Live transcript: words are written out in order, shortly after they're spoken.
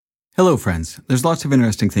Hello, friends. There's lots of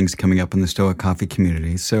interesting things coming up in the Stoic Coffee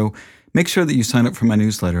community, so make sure that you sign up for my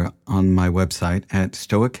newsletter on my website at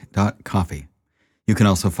stoic.coffee. You can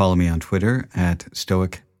also follow me on Twitter at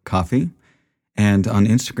stoiccoffee and on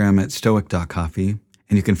Instagram at stoic.coffee,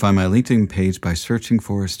 and you can find my LinkedIn page by searching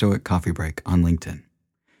for Stoic Coffee Break on LinkedIn.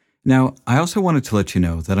 Now, I also wanted to let you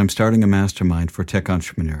know that I'm starting a mastermind for tech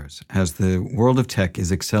entrepreneurs as the world of tech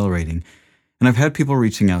is accelerating, and I've had people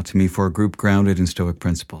reaching out to me for a group grounded in Stoic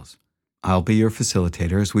principles. I'll be your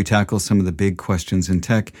facilitator as we tackle some of the big questions in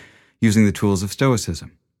tech using the tools of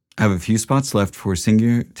Stoicism. I have a few spots left for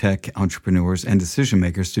senior tech entrepreneurs and decision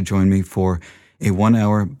makers to join me for a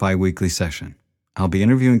 1-hour bi-weekly session. I'll be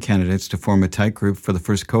interviewing candidates to form a tight group for the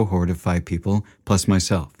first cohort of 5 people, plus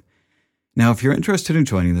myself. Now, if you're interested in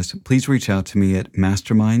joining this, please reach out to me at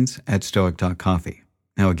masterminds@stoic.coffee.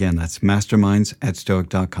 Now, again, that's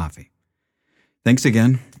masterminds@stoic.coffee. Thanks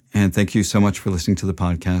again, and thank you so much for listening to the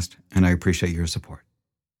podcast, and I appreciate your support.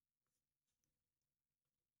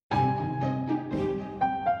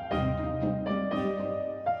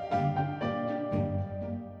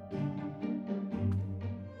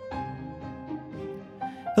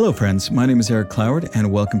 Hello, friends. My name is Eric Cloward,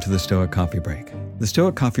 and welcome to the Stoic Coffee Break. The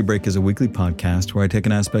Stoic Coffee Break is a weekly podcast where I take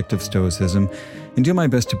an aspect of Stoicism and do my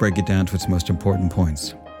best to break it down to its most important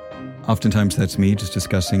points. Oftentimes, that's me just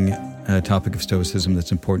discussing a topic of Stoicism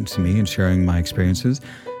that's important to me and sharing my experiences.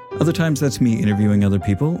 Other times, that's me interviewing other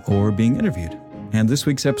people or being interviewed. And this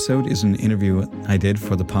week's episode is an interview I did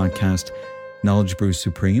for the podcast Knowledge Brews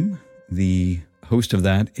Supreme. The host of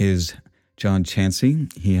that is John Chancey.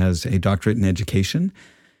 He has a doctorate in education.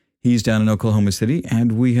 He's down in Oklahoma City,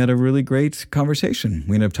 and we had a really great conversation.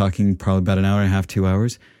 We ended up talking probably about an hour and a half, 2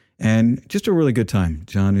 hours, and just a really good time.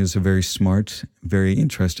 John is a very smart, very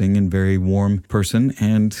interesting, and very warm person,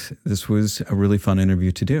 and this was a really fun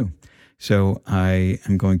interview to do. So I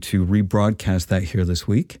am going to rebroadcast that here this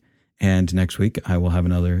week, and next week I will have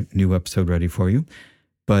another new episode ready for you.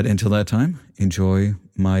 But until that time, enjoy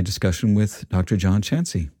my discussion with Dr. John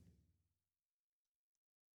Chancey.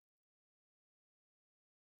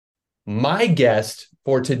 My guest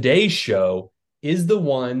for today's show is the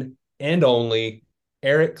one and only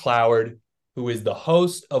Eric Cloward, who is the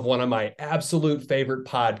host of one of my absolute favorite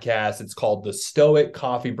podcasts. It's called the Stoic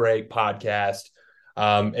Coffee Break Podcast.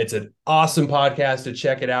 It's an awesome podcast to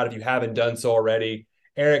check it out if you haven't done so already.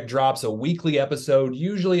 Eric drops a weekly episode.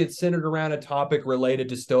 Usually it's centered around a topic related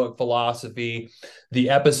to Stoic philosophy. The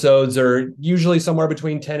episodes are usually somewhere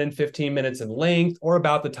between 10 and 15 minutes in length, or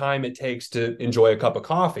about the time it takes to enjoy a cup of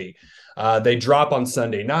coffee. They drop on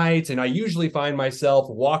Sunday nights, and I usually find myself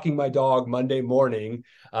walking my dog Monday morning,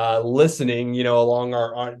 listening, along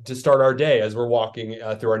our to start our day as we're walking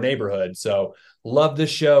through our neighborhood. So love this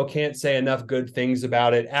show. Can't say enough good things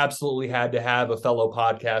about it. Absolutely had to have a fellow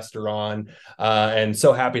podcaster on, and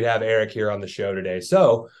so happy to have Eric here on the show today.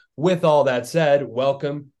 So with all that said,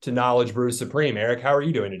 welcome to Knowledge Brews Supreme. Eric, how are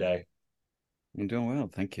you doing today? I'm doing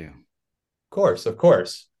well. Thank you. Of course.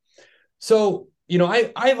 So,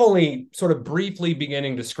 I've only sort of briefly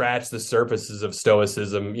beginning to scratch the surfaces of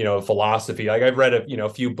Stoicism, philosophy. Like I've read a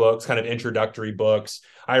few books, kind of introductory books.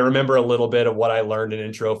 I remember a little bit of what I learned in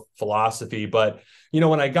intro philosophy, but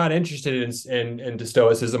when I got interested into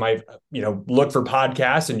Stoicism, I looked for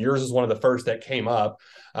podcasts, and yours is one of the first that came up,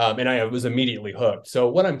 and I was immediately hooked. So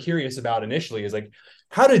what I'm curious about initially is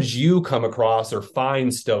how did you come across or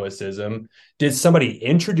find Stoicism? Did somebody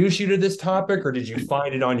introduce you to this topic, or did you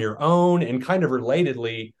find it on your own? And kind of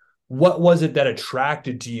relatedly, what was it that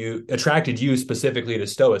attracted you specifically to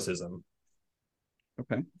Stoicism?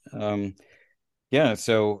 Okay. Yeah,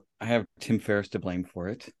 so I have Tim Ferriss to blame for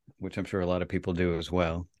it, which I'm sure a lot of people do as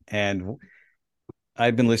well. And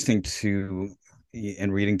I've been listening to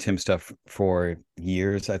and reading Tim stuff for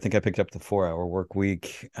years. I think I picked up the 4-Hour Work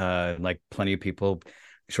Week, like plenty of people.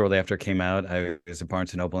 Shortly after it came out, I was at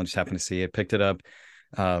Barnes & Noble and just happened to see it, picked it up.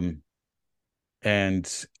 And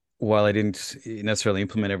while I didn't necessarily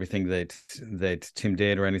implement everything that Tim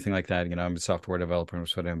did or anything like that, I'm a software developer, and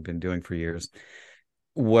that's what I've been doing for years.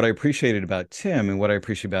 What I appreciated about Tim and what I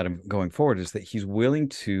appreciate about him going forward is that he's willing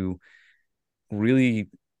to really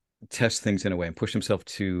test things in a way and push himself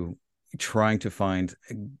to trying to find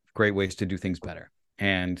great ways to do things better.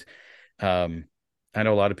 And I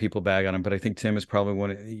know a lot of people bag on him, but I think Tim is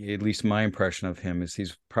probably at least my impression of him is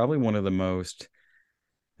he's probably one of the most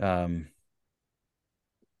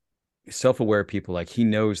self-aware people. Like he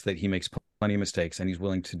knows that he makes plenty of mistakes, and he's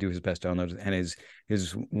willing to do his best to own those, and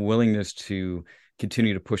his willingness to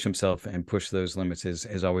continue to push himself and push those limits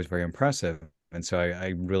is always very impressive. And so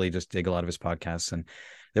I really just dig a lot of his podcasts. And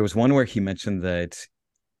there was one where he mentioned that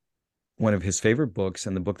one of his favorite books,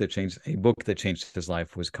 and a book that changed his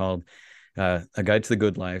life was called A Guide to the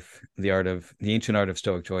Good Life: The Ancient Art of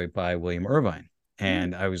Stoic Joy by William Irvine.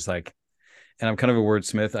 And I was like, and I'm kind of a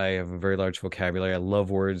wordsmith. I have a very large vocabulary. I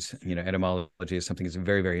love words. Etymology is something that's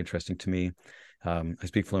very, very interesting to me. I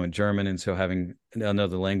speak fluent German, and so having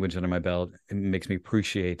another language under my belt, it makes me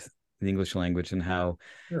appreciate the English language and how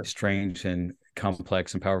Sure. strange and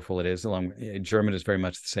complex and powerful it is. German is very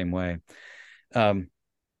much the same way. Um,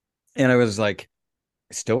 and I was like,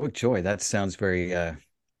 Stoic joy. That sounds very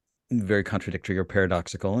contradictory or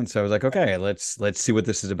paradoxical. And so I was like, okay, let's see what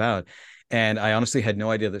this is about. And I honestly had no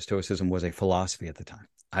idea that Stoicism was a philosophy at the time.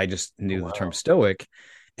 I just Oh, knew the term wow. Stoic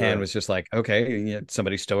and Sure. was just like, okay,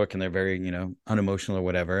 somebody's Stoic and they're very, unemotional or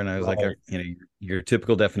whatever. And I was like, Right. your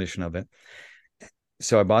typical definition of it.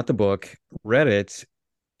 So I bought the book, read it,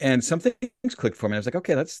 and some things clicked for me. I was like,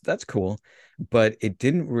 okay, that's cool, but it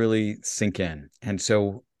didn't really sink in. And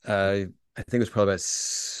so I think it was probably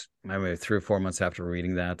about maybe 3 or 4 months after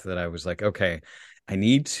reading that I was like, okay, I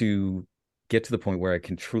need to get to the point where I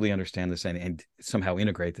can truly understand this and somehow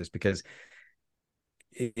integrate this, because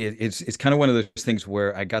it's kind of one of those things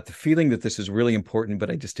where I got the feeling that this is really important, but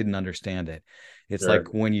I just didn't understand it. It's Sure. like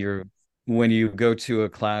when you go to a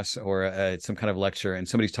class or some kind of lecture and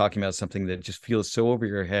somebody's talking about something that just feels so over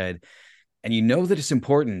your head, and you know that it's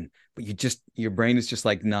important, but your brain is just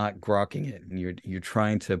like not grokking it, and you're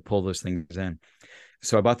trying to pull those things in.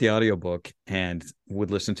 So I bought the audiobook and would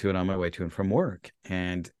listen to it on my way to and from work.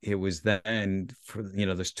 And it was then for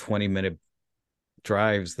those 20-minute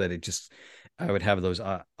drives that I would have those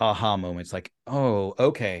aha moments, like, oh,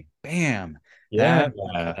 okay, bam, Yeah.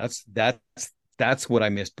 that that's what I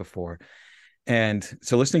missed before. And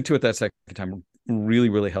so listening to it that second time really,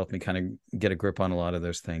 really helped me kind of get a grip on a lot of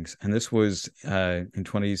those things. And this was in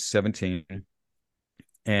 2017.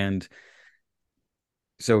 And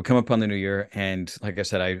so come up on the new year. And like I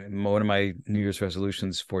said, one of my New Year's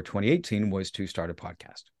resolutions for 2018 was to start a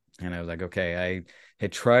podcast. And I was like, okay, I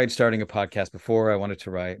had tried starting a podcast before. I wanted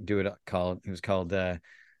to it was called the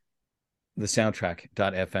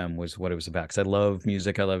soundtrack.fm was what it was about. Cause I love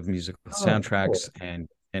music. I love musical Oh, cool. soundtracks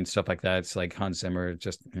and stuff like that. It's like Hans Zimmer,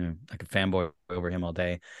 just, like a fanboy over him all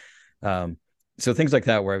day. Um, so things like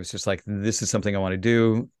that, where I was just like, this is something I want to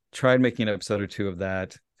do. Tried making an episode or two of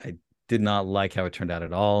that. I did not like how it turned out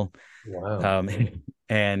at all. Wow. Um,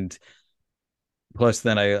 and plus,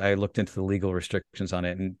 then I looked into the legal restrictions on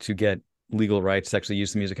it, and to get legal rights to actually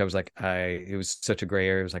use the music, I was like, it was such a gray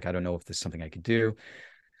area. I was like, I don't know if this is something I could do.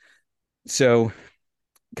 So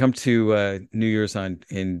come to New Year's on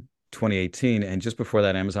in 2018, and just before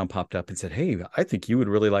that, Amazon popped up and said, "Hey, I think you would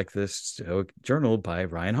really like this journal by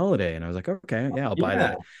Ryan Holiday." And I was like, "Okay, yeah, I'll buy Yeah.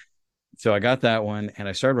 that." So I got that one and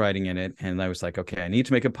I started writing in it. And I was like, okay, I need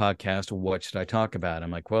to make a podcast. What should I talk about?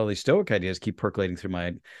 I'm like, well, these Stoic ideas keep percolating through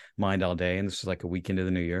my mind all day. And this is like a week into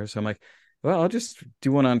the new year. So I'm like, well, I'll just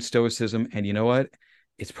do one on Stoicism. And you know what?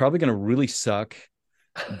 It's probably going to really suck,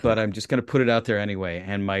 but I'm just going to put it out there anyway.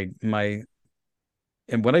 And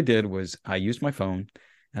and what I did was I used my phone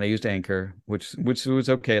and I used Anchor, which was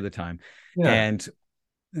okay at the time. Yeah. And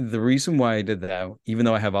the reason why I did that, even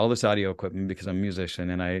though I have all this audio equipment because I'm a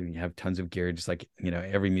musician and I have tons of gear, just like,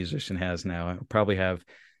 every musician has now, I probably have,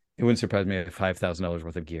 it wouldn't surprise me if $5,000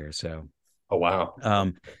 worth of gear. So, Oh, wow.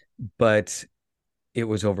 um, but it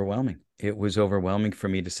was overwhelming. It was overwhelming for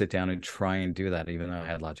me to sit down and try and do that. Even though I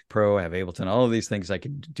had Logic Pro, I have Ableton, all of these things I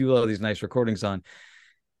could do all of these nice recordings on,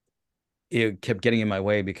 it kept getting in my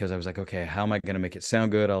way because I was like, okay, how am I going to make it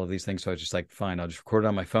sound good? All of these things. So I was just like, fine, I'll just record it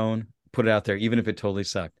on my phone, put it out there, even if it totally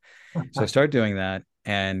sucked. So I started doing that.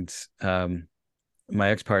 And my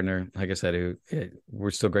ex partner, like I said,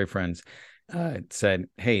 we're still great friends, said,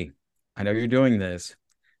 hey, I know you're doing this.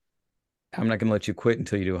 I'm not going to let you quit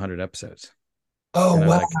until you do 100 episodes. Oh, And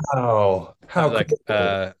wow. I How was like,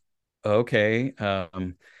 cool. okay.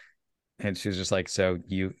 And she was just like,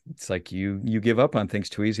 it's like you give up on things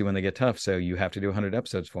too easy when they get tough. So you have to do 100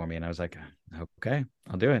 episodes for me. And I was like, okay,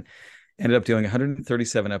 I'll do it. Ended up doing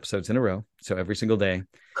 137 episodes in a row. So every single day.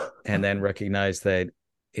 And then recognized that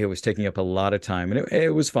it was taking up a lot of time, and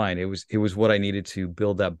it was fine. It was what I needed to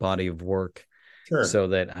build that body of work Sure. so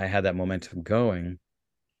that I had that momentum going.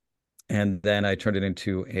 And then I turned it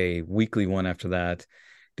into a weekly one after that,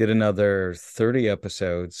 did another 30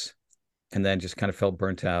 episodes, and then just kind of felt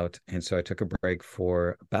burnt out. And so I took a break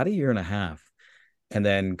for about a year and a half. And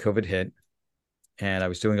then COVID hit, and I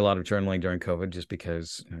was doing a lot of journaling during COVID just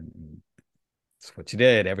because it's what you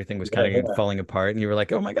did. Everything was Yeah, kind of falling apart, and you were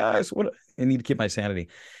like, "Oh my gosh, what?" I need to keep my sanity.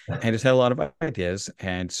 yeah. And I just had a lot of ideas,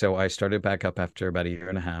 and so I started back up after about a year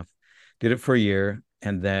and a half. Did it for a year,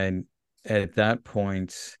 and then at that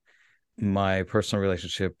point, my personal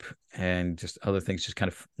relationship and just other things just kind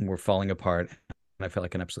of were falling apart. And I felt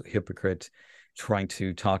like an absolute hypocrite trying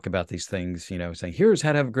to talk about these things, saying, here's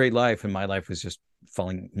how to have a great life. And my life was just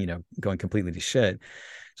falling, going completely to shit.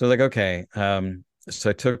 So like, okay. So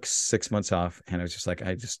I took 6 months off and I was just like,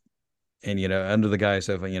 and under the guise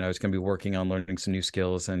of, I was going to be working on learning some new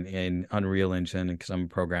skills and in Unreal Engine, because I'm a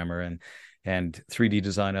programmer, and 3D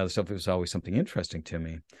design, other stuff. It was always something interesting to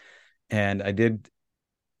me. And I did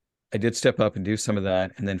step up and do some of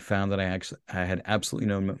that, and then found that I had absolutely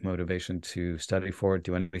no motivation to study for it,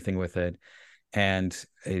 do anything with it. And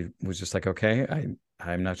it was just like, okay,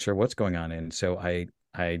 I'm not sure what's going on. And so I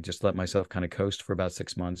just let myself kind of coast for about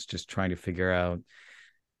 6 months, just trying to figure out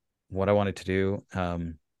what I wanted to do.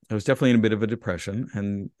 I was definitely in a bit of a depression,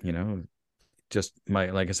 and just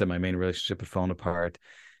like I said, my main relationship had fallen apart.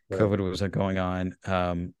 Right. COVID was going on,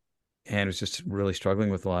 and was just really struggling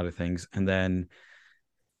with a lot of things. And then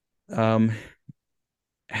um,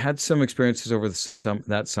 had some experiences over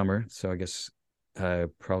that summer. So I guess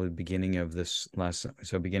probably beginning of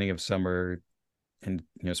beginning of summer and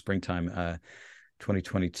springtime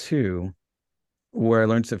 2022, where I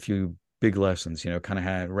learned a few big lessons. Kind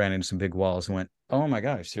of ran into some big walls and went, oh my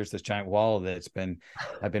gosh, here's this giant wall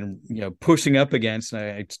I've been pushing up against, and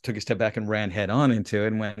I took a step back and ran head on into it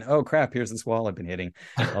and went, oh crap, here's this wall I've been hitting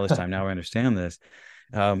all this time. Now I understand this.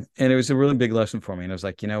 And it was a really big lesson for me. And I was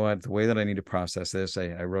like, you know what, the way that I need to process this,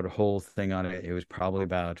 I wrote a whole thing on it. It was probably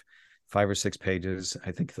about 5 or 6 pages,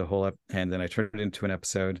 I think, and then I turned it into an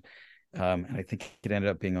episode. And I think it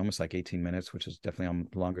ended up being almost like 18 minutes, which is definitely on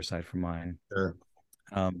the longer side for mine. Sure.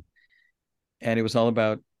 Um, and it was all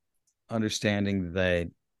about understanding that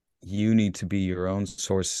you need to be your own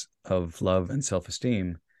source of love and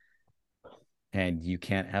self-esteem, and you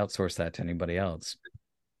can't outsource that to anybody else.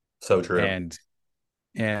 So true.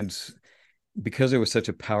 And because it was such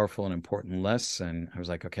a powerful and important lesson, I was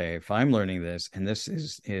like, okay, if I'm learning this, and this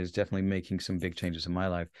is definitely making some big changes in my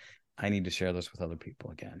life, I need to share this with other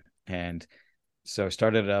people again. And so I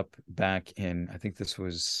started it up back in, I think this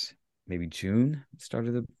was maybe June,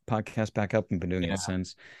 started the podcast back up and been doing Yeah. it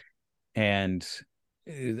since. And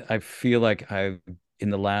I feel like in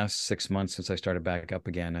the last 6 months since I started back up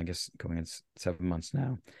again, I guess going in 7 months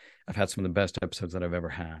now, I've had some of the best episodes that I've ever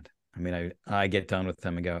had. I mean, I get done with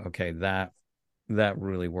them and go, okay, that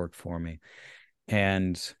really worked for me.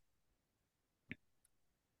 And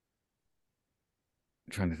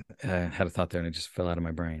trying to had a thought there and it just fell out of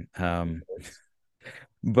my brain.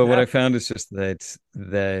 But what Yeah. I found is just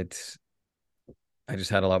that I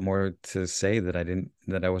just had a lot more to say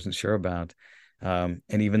that I wasn't sure about. And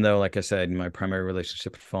even though, like I said, my primary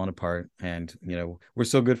relationship had fallen apart, and we're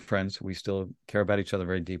still good friends, we still care about each other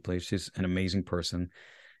very deeply. She's an amazing person.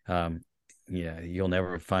 Um, yeah, you'll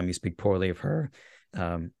never find me speak poorly of her.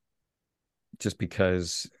 Um, just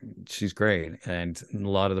because she's great, and a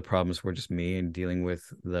lot of the problems were just me and dealing with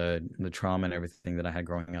the trauma and everything that I had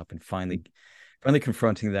growing up, and finally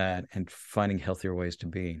confronting that and finding healthier ways to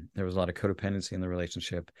be. There was a lot of codependency in the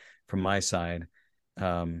relationship from my side,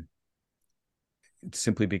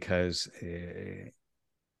 simply because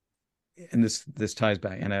and this ties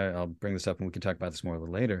back, and I'll bring this up and we can talk about this more a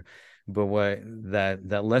little later, but what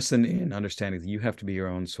that lesson in understanding that you have to be your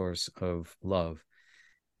own source of love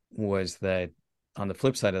was that on the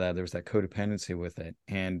flip side of that, there was that codependency with it.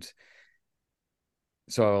 And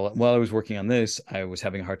so while I was working on this, I was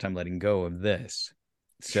having a hard time letting go of this.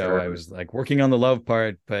 So I Sure. was like working on the love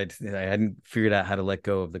part, but I hadn't figured out how to let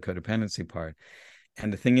go of the codependency part.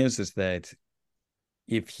 And the thing is that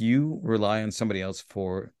if you rely on somebody else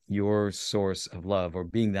for your source of love, or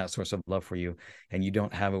being that source of love for you, and you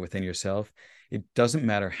don't have it within yourself, it doesn't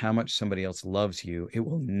matter how much somebody else loves you, it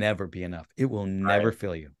will never be enough. It will never Right.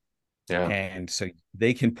 fill you. Yeah. And so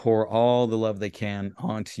they can pour all the love they can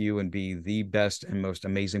onto you and be the best and most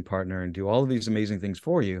amazing partner and do all of these amazing things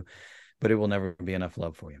for you, but it will never be enough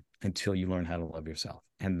love for you until you learn how to love yourself.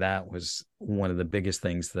 And that was one of the biggest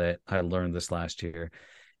things that I learned this last year.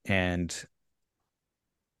 And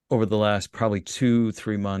over the last probably 2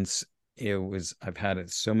 3 months, I've had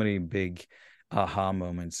so many big aha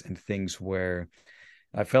moments and things where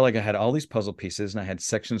I felt like I had all these puzzle pieces and I had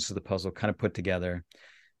sections of the puzzle kind of put together,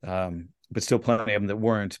 but still plenty of them that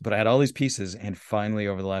weren't. But I had all these pieces, and finally,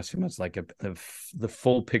 over the last few months, like the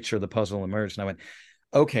full picture of the puzzle emerged, and I went,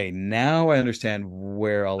 "Okay, now I understand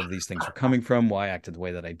where all of these things were coming from, why I acted the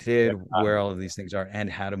way that I did, where all of these things are, and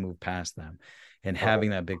how to move past them." And having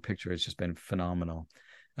that big picture has just been phenomenal.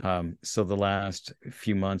 So the last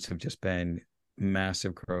few months have just been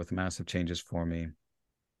massive growth, massive changes for me,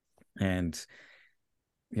 and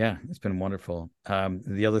Yeah, it's been wonderful.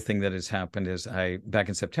 The other thing that has happened is back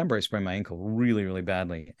in September, I sprained my ankle really, really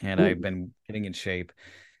badly, and I've Ooh. been getting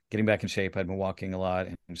back in shape. I'd been walking a lot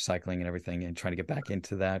and cycling and everything, and trying to get back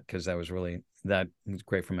into that because that was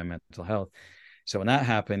great for my mental health. So when that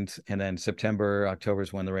happened, and then September, October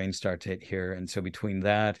is when the rain started to hit here, and so between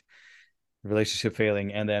that relationship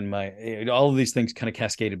failing and then all of these things kind of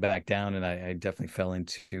cascaded back down, and I definitely fell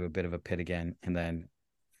into a bit of a pit again, and then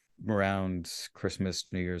around Christmas,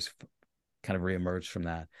 New Year's, kind of reemerged from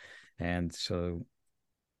that. And so,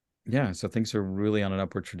 yeah, so things are really on an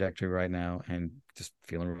upward trajectory right now and just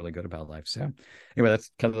feeling really good about life. So, anyway,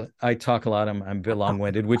 that's kind of, I talk a lot. I'm a bit long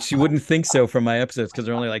winded, which you wouldn't think so from my episodes because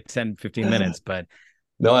they're only like 10, 15 minutes. But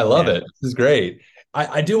No, I love yeah, it. This is great.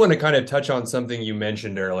 I do want to kind of touch on something you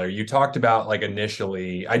mentioned earlier. You talked about like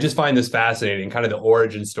initially, I just find this fascinating, kind of the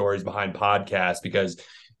origin stories behind podcasts, because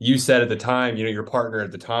you said at the time, your partner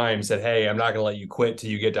at the time said, "Hey, I'm not going to let you quit till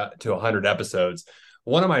you get to 100 episodes."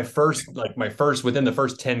 One of my first within the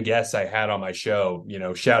first 10 guests I had on my show,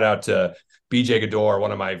 shout out to BJ Gador,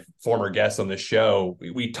 one of my former guests on this show.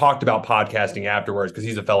 We talked about podcasting afterwards because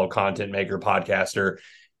he's a fellow content maker, podcaster.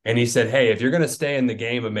 And he said, "Hey, if you're going to stay in the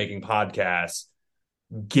game of making podcasts,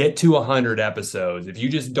 get to 100 episodes. If you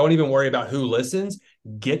just don't even worry about who listens,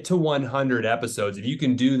 get to 100 episodes. If you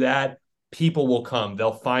can do that, people will come.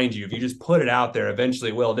 They'll find you. If you just put it out there, eventually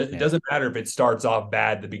it will. It yeah, doesn't matter if it starts off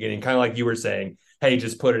bad at the beginning, kind of like you were saying, hey,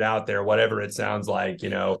 just put it out there, whatever it sounds like,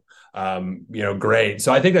 great."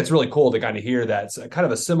 So I think that's really cool to kind of hear that. It's kind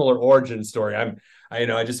of a similar origin story. I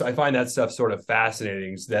find that stuff sort of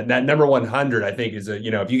fascinating. So that number 100, I think, is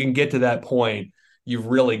if you can get to that point, you've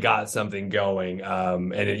really got something going.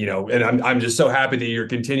 And I'm just so happy that you're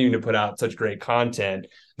continuing to put out such great content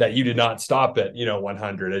that you did not stop at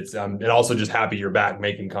 100. It's and also just happy you're back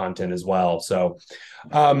making content as well. So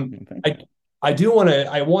um, thank you. I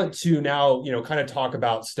I want to now kind of talk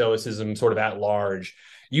about stoicism sort of at large.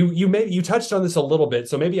 You touched on this a little bit,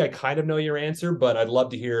 so maybe I kind of know your answer, but I'd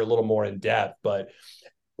love to hear a little more in depth. But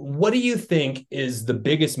what do you think is the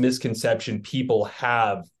biggest misconception people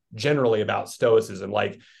have generally about stoicism?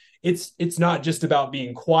 Like it's not just about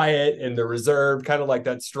being quiet and the reserved, kind of like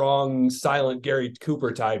that strong, silent Gary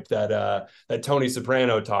Cooper type that Tony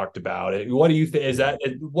Soprano talked about. What do you think?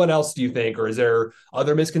 What else do you think, or is there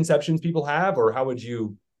other misconceptions people have, or how would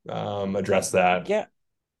you address that? Yeah.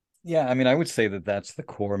 Yeah, I mean, I would say that that's the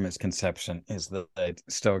core misconception is that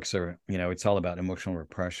Stoics are, it's all about emotional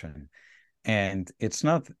repression. And it's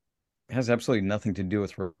not, it has absolutely nothing to do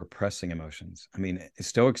with repressing emotions. I mean,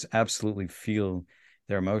 Stoics absolutely feel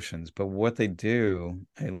their emotions, but what they do,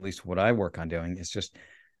 at least what I work on doing, is just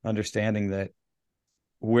understanding that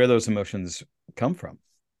where those emotions come from.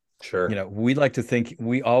 Sure. We like to think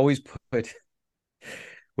we always put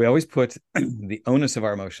the onus of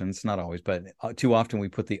our emotions, not always, but too often we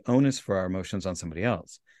put the onus for our emotions on somebody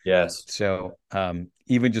else. Yes. So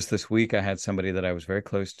even just this week, I had somebody that I was very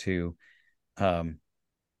close to um,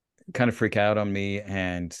 kind of freak out on me,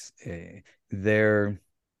 and they're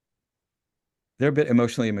they're a bit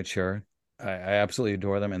emotionally immature. I absolutely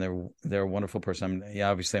adore them, and they're a wonderful person. Yeah,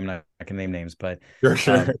 obviously, I'm not I can name names, but Sure,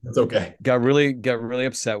 sure. um, That's okay. got really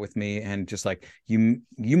upset with me, and just like you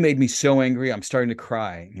made me so angry, I'm starting to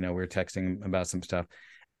cry. We were texting about some stuff,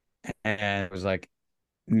 and it was like,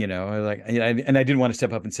 and I didn't want to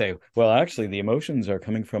step up and say, well, actually, the emotions are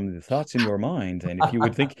coming from the thoughts in your mind. And if you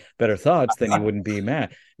would think better thoughts, then you wouldn't be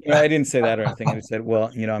mad. I didn't say that or anything. I just said,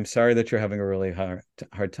 well, I'm sorry that you're having a really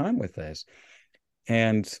hard time with this.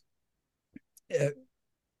 And, uh,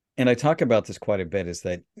 and I talk about this quite a bit is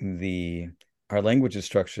that our language is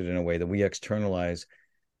structured in a way that we externalize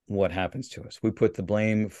what happens to us. We put the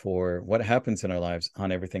blame for what happens in our lives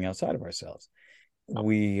on everything outside of ourselves.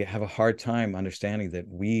 We have a hard time understanding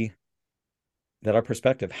that our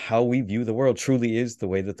perspective, how we view the world, truly is the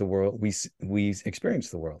way that the world we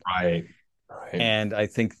experience the world. Right. Right. And I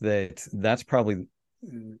think that's probably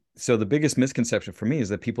so. The biggest misconception for me is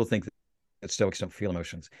that people think that Stoics don't feel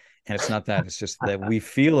emotions, and it's not that. It's just that we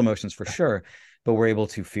feel emotions for sure, but we're able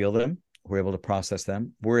to feel them. We're able to process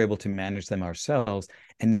them. We're able to manage them ourselves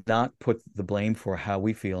and not put the blame for how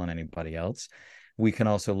we feel on anybody else. We can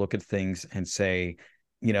also look at things and say,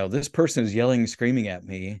 this person is yelling, screaming at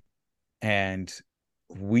me, and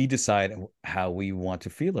we decide how we want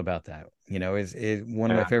to feel about that. Is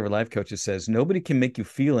one of my Yeah. favorite life coaches says, nobody can make you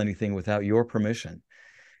feel anything without your permission.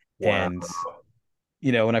 Wow. And,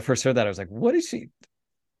 when I first heard that, I was like, what is she?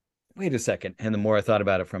 Wait a second. And the more I thought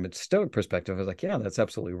about it from a Stoic perspective, I was like, yeah, that's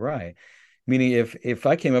absolutely right. Meaning if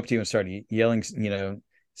I came up to you and started yelling,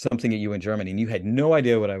 something at you in German and you had no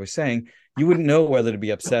idea what I was saying, you wouldn't know whether to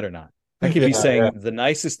be upset or not. I could Yeah, be yeah, saying the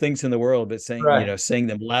nicest things in the world, but saying, right. saying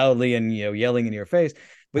them loudly and, yelling in your face.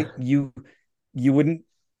 But you wouldn't,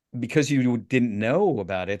 because you didn't know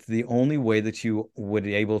about it. The only way that you would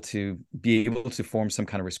be able to form some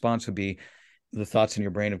kind of response would be the thoughts in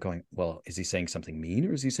your brain of going, well, is he saying something mean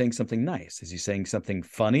or is he saying something nice? Is he saying something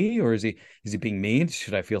funny or is he being mean?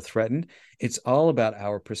 Should I feel threatened? It's all about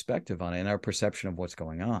our perspective on it and our perception of what's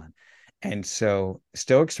going on. And so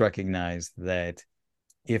Stoics recognize that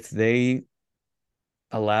if they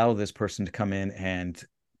allow this person to come in and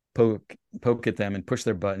poke at them and push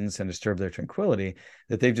their buttons and disturb their tranquility,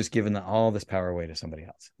 that they've just given all this power away to somebody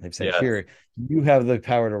else. They've said, Yes. here, you have the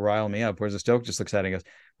power to rile me up. Whereas a Stoic just looks at it and goes,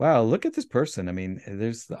 wow, look at this person. I mean,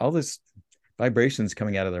 there's all this vibrations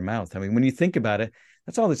coming out of their mouth. I mean, when you think about it,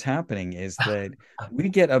 that's all that's happening, is that we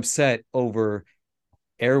get upset over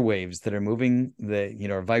airwaves that are moving,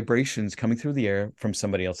 are vibrations coming through the air from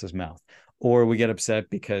somebody else's mouth, or we get upset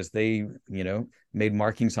because they made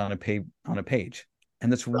markings on a page,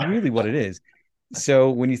 and that's really what it is. So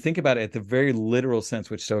when you think about it at the very literal sense,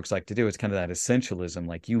 which Stoics like to do, it's kind of that essentialism.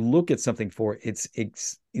 Like, you look at something for it's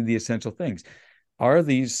the essential things. Are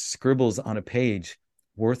these scribbles on a page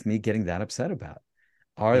worth me getting that upset about?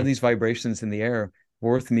 Are these vibrations in the air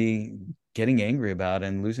worth me getting angry about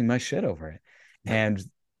and losing my shit over it?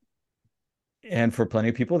 And for plenty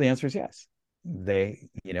of people, the answer is yes. They,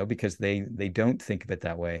 because they don't think of it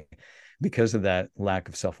that way because of that lack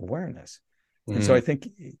of self-awareness. And so Mhm. I think,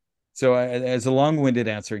 so as a long-winded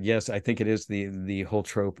answer, yes, I think it is the whole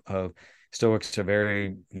trope of Stoics are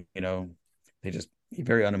very, they just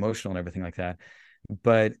very unemotional and everything like that.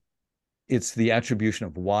 But it's the attribution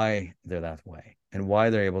of why they're that way and why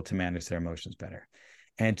they're able to manage their emotions better.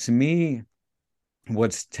 And to me,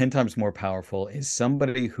 what's 10 times more powerful is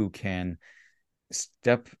somebody who can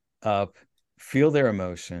step up, feel their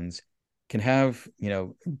emotions, can have,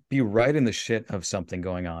 be right in the shit of something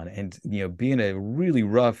going on, and, be in a really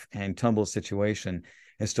rough and tumble situation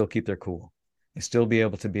and still keep their cool and still be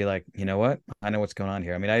able to be like, you know what, I know what's going on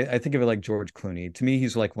here. I mean, I think of it like George Clooney. To me,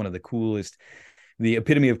 he's like one of the coolest, the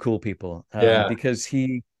epitome of cool people, Yeah. because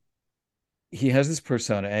he has this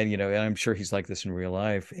persona, and, and I'm sure he's like this in real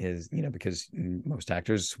life, is, because most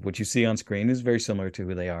actors, what you see on screen is very similar to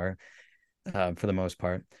who they are, for the most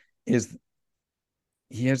part. Is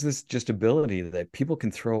he has this just ability that people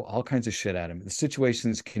can throw all kinds of shit at him. The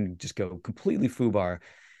situations can just go completely foobar,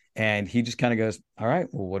 and he just kind of goes, all right,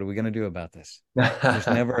 well, what are we going to do about this? There's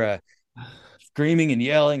never a screaming and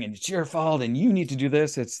yelling and it's your fault and you need to do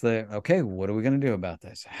this. It's okay, what are we going to do about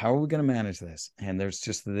this? How are we going to manage this? And there's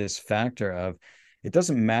just this factor of, it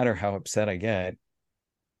doesn't matter how upset I get,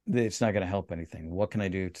 it's not going to help anything. What can I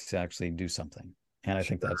do to actually do something? And I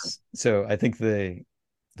think Sure. I think the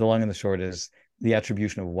long and the short is the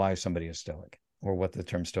attribution of why somebody is stoic, or what the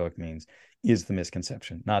term stoic means, is the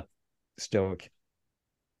misconception, not stoic,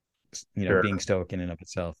 being Sure. stoic in and of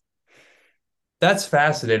itself. That's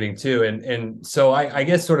fascinating too. And so I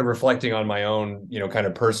guess sort of reflecting on my own, kind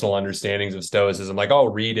of personal understandings of Stoicism, like I'll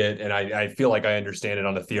read it and I feel like I understand it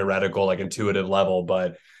on a theoretical, like intuitive level,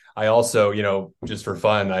 but I also, just for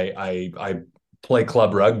fun, I play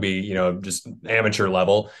club rugby, just amateur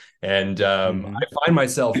level. And Mm-hmm. I find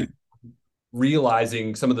myself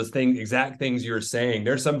realizing some of the exact things you're saying.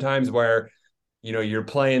 There's sometimes where you're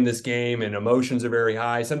playing this game and emotions are very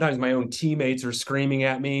high. Sometimes my own teammates are screaming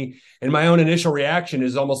at me, and my own initial reaction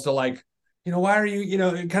is almost to like, why are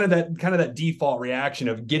you, kind of that default reaction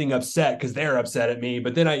of getting upset because they're upset at me.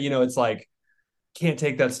 But then it's like, can't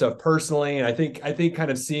take that stuff personally. And I think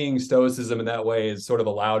kind of seeing stoicism in that way has sort of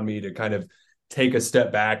allowed me to kind of take a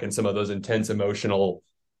step back in some of those intense emotional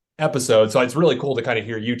episode. So it's really cool to kind of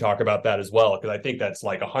hear you talk about that as well, because I think that's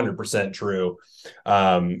like 100% true.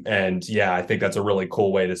 And yeah, I think that's a really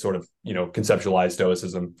cool way to sort of, conceptualize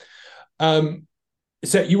stoicism. Um,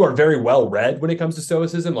 so you are very well read when it comes to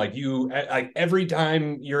stoicism. Like like every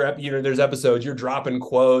time there's episodes, you're dropping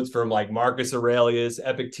quotes from like Marcus Aurelius,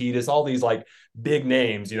 Epictetus, all these like big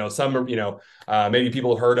names. Some are maybe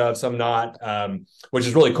people have heard of, some not, which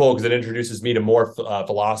is really cool because it introduces me to more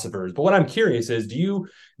philosophers. But what I'm curious is, do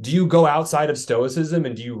you go outside of stoicism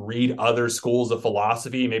and do you read other schools of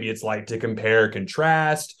philosophy? Maybe it's like to compare,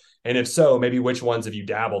 contrast. And if so, maybe which ones have you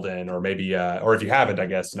dabbled in, or maybe, or if you haven't, I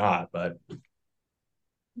guess not. But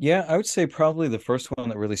Yeah, I would say probably the first one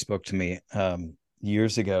that really spoke to me,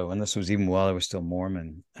 years ago, and this was even while I was still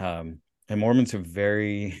Mormon. And Mormons are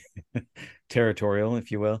very territorial,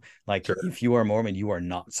 if you will. Like, sure. if you are Mormon, you are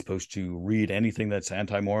not supposed to read anything that's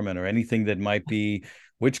anti-Mormon or anything that might be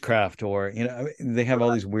witchcraft, or, they have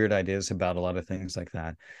all these weird ideas about a lot of things like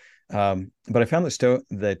that. But I found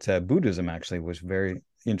that Buddhism actually was very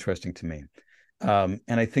interesting to me. And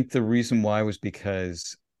I think the reason why was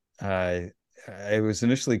because uh, I was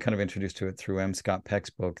initially kind of introduced to it through M. Scott Peck's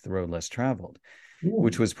book, The Road Less Traveled,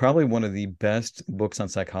 which Ooh. was probably one of the best books on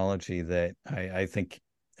psychology that I think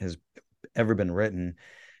has ever been written.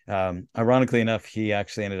 Ironically enough, he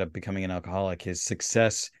actually ended up becoming an alcoholic. His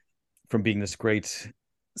success from being this great Oh,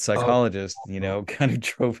 psychologist, kind of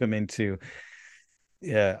drove him into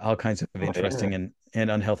all kinds of oh, yeah. interesting and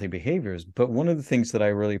unhealthy behaviors. But one of the things that I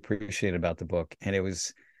really appreciated about the book, and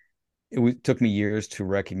took me years to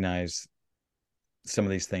recognize some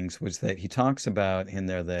of these things, was that he talks about in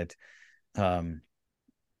there that um,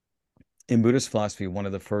 in Buddhist philosophy, one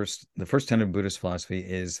of the first tenet of Buddhist philosophy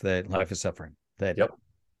is that life is suffering, that Yep.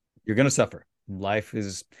 you're going to suffer. Life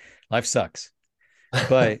sucks.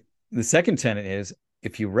 But the second tenet is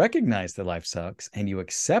if you recognize that life sucks and you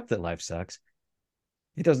accept that life sucks,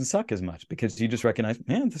 it doesn't suck as much because you just recognize,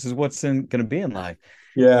 man, this is what's going to be in life.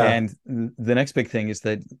 Yeah. And the next big thing is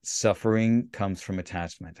that suffering comes from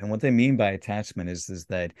attachment. And what they mean by attachment is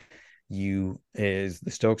that the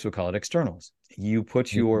Stoics would call it externals. You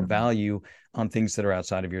put your Mhm. value on things that are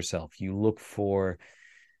outside of yourself. You look for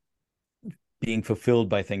being fulfilled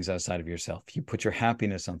by things outside of yourself. You put your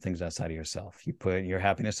happiness on things outside of yourself. You put your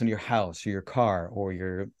happiness on your house or your car or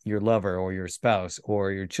your lover or your spouse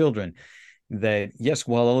or your children. That yes,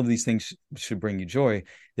 while all of these things should bring you joy,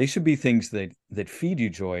 they should be things that feed you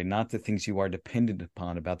joy, not the things you are dependent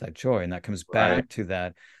upon about that joy. And that comes Right. back to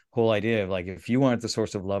that whole idea of like if you aren't the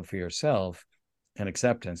source of love for yourself and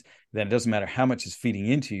acceptance, then it doesn't matter how much is feeding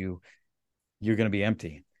into you, you're going to be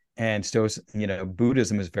empty. And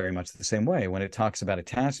Buddhism is very much the same way. When it talks about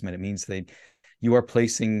attachment, it means that you are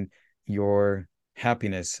placing your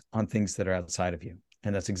happiness on things that are outside of you.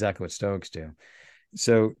 And that's exactly what Stoics do.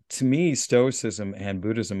 So to me, Stoicism and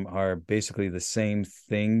Buddhism are basically the same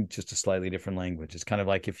thing, just a slightly different language. It's kind of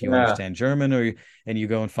like if you Yeah. understand German and you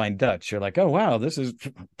go and find Dutch, you're like, oh wow, this is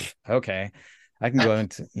okay. I can go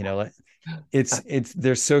into, it's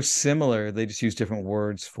they're so similar. They just use different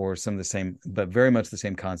words for some of the same, but very much the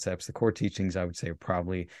same concepts. The core teachings, I would say, are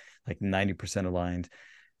probably like 90% aligned.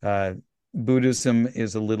 Uh, Buddhism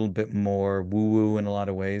is a little bit more woo-woo in a lot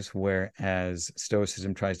of ways, whereas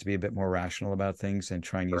Stoicism tries to be a bit more rational about things and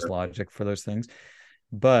try and use Sure. logic for those things.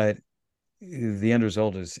 But the end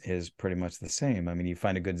result is pretty much the same. I mean, you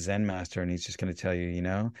find a good Zen master and he's just going to tell you,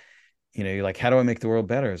 you're like, how do I make the world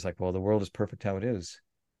better? It's like, well, the world is perfect how it is.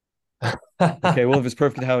 Okay, well, if it's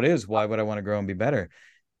perfect how it is, why would I want to grow and be better?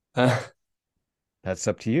 That's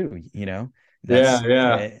up to you. Yeah, That's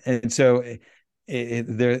yeah, and so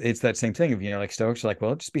it's that same thing of like Stoics are like,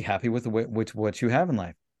 well, just be happy with what you have in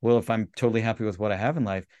life. Well, if I'm totally happy with what I have in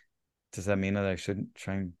life, does that mean that I shouldn't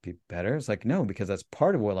try and be better? It's like, no, because that's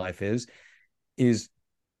part of what life is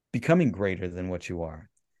becoming greater than what you are.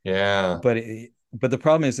 yeah. But the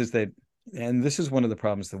problem is that, and this is one of the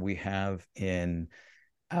problems that we have in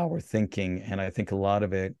our thinking, and I think a lot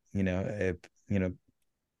of it,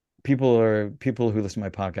 people who listen to my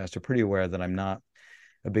podcast are pretty aware that I'm not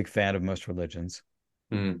a big fan of most religions.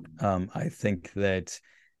 Mm. I think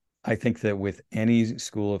that with any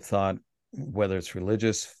school of thought, whether it's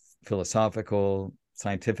religious, philosophical,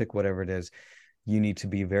 scientific, whatever it is, you need to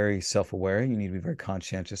be very self-aware. You need to be very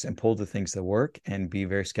conscientious and pull the things that work and be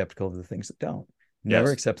very skeptical of the things that don't. Never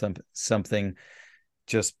Yes. accept something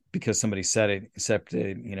just because somebody said it, except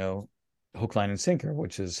hook, line, and sinker,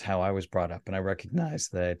 which is how I was brought up. And I recognize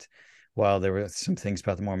that while there were some things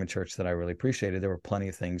about the Mormon church that I really appreciated, there were plenty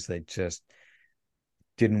of things that just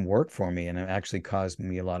didn't work for me. And it actually caused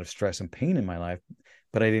me a lot of stress and pain in my life.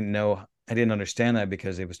 But I didn't understand that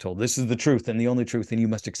because it was told this is the truth and the only truth, and you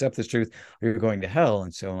must accept this truth or you're going to hell.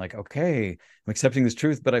 And so I'm like, okay, I'm accepting this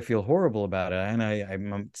truth, but I feel horrible about it. And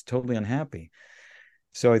I'm totally unhappy.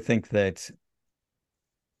 So I think that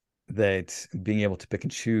being able to pick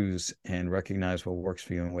and choose and recognize what works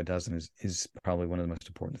for you and what doesn't is probably one of the most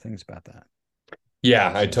important things about that.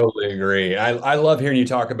 Yeah, I So totally agree. I love hearing you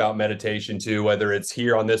talk about meditation too, whether it's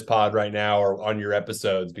here on this pod right now or on your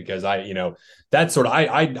episodes, because that's sort of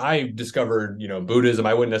I discovered, Buddhism.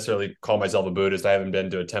 I wouldn't necessarily call myself a Buddhist. I haven't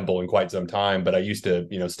been to a temple in quite some time, but I used to,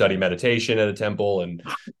 study meditation at a temple and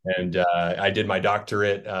I did my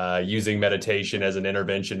doctorate using meditation as an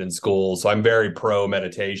intervention in school. So I'm very pro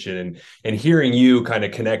meditation and hearing you kind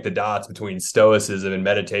of connect the dots between stoicism and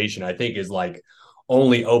meditation, I think is like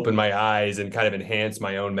only open my eyes and kind of enhance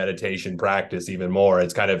my own meditation practice even more.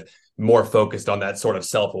 It's kind of more focused on that sort of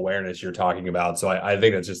self-awareness you're talking about. So I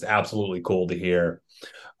think that's just absolutely cool to hear.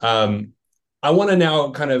 Um, I want to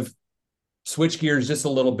now kind of switch gears just a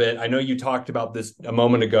little bit. I know you talked about this a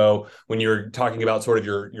moment ago when you were talking about sort of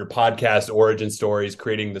your podcast origin stories,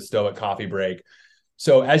 creating the Stoic Coffee Break.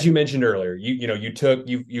 So as you mentioned earlier,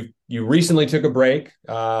 you recently took a break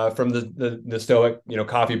from the Stoic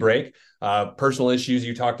coffee break. Personal issues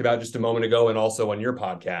you talked about just a moment ago, and also on your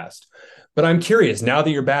podcast. But I'm curious now that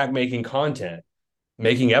you're back making content,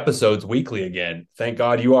 making episodes weekly again. Thank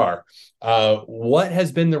God you are. What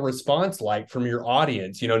has been the response like from your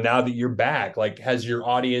audience? Now that you're back, like has your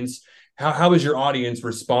audience how has your audience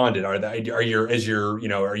responded? Are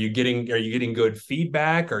you getting good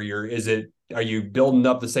feedback? Are you building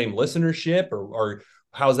up the same listenership, or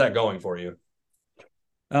how's that going for you?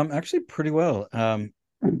 Actually pretty well.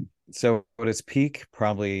 So at its peak,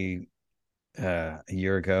 probably a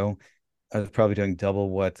year ago, I was probably doing double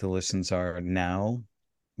what the listens are now,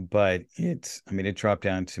 but I mean, it dropped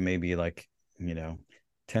down to maybe like, you know,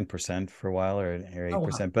 10% for a while, or Oh wow.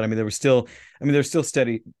 8%. But I mean, there was still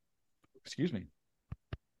steady, excuse me,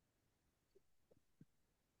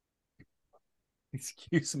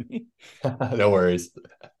 excuse me. No worries.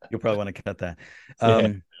 You'll probably want to cut that. Yeah,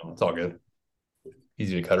 Um, it's all good.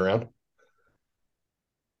 Easy to cut around.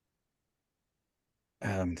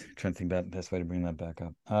 Trying to think about the best way to bring that back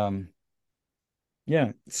up.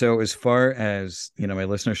 Yeah. So as far as, my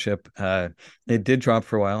listenership, it did drop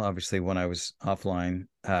for a while, obviously, when I was offline.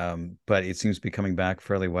 But it seems to be coming back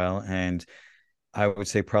fairly well. And I would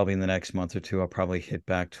say probably in the next month or two, I'll probably hit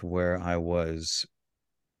back to where I was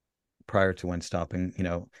prior to when stopping.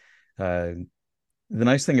 Uh, the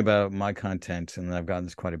nice thing about my content, and I've gotten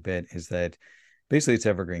this quite a bit, is that basically it's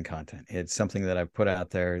evergreen content. It's something that I've put out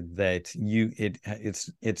there that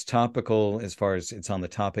it's topical as far as it's on the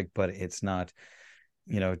topic, but it's not,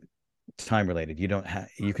 you know, time related.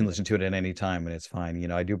 You can listen to it at any time and it's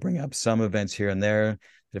fine. I do bring up some events here and there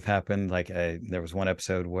that have happened. Like there was one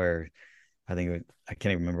episode where I can't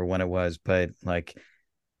even remember when it was, but like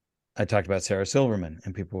I talked about Sarah Silverman,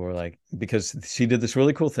 and people were like, because she did this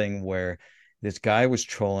really cool thing where this guy was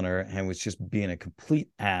trolling her and was just being a complete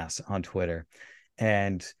ass on Twitter.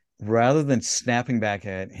 And rather than snapping back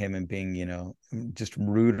at him and being, just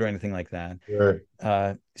rude or anything like that, Sure.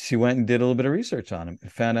 she went and did a little bit of research on him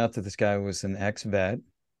and found out that this guy was an ex-vet,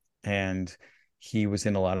 and he was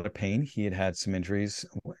in a lot of pain. He had had some injuries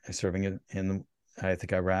serving in I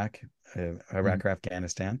think, Iraq or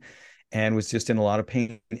Afghanistan, and was just in a lot of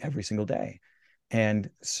pain every single day. And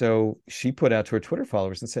so she put out to her Twitter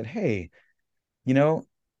followers and said, "Hey, you know,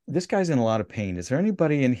 this guy's in a lot of pain. Is there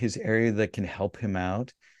anybody in his area that can help him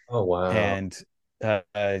out?" Oh wow. And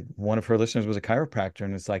one of her listeners was a chiropractor,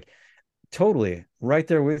 and it's like, totally right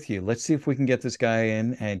there with you. Let's see if we can get this guy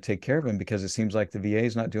in and take care of him, because it seems like the VA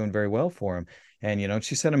is not doing very well for him. And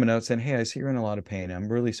she sent him a note saying, "Hey, I see you're in a lot of pain. I'm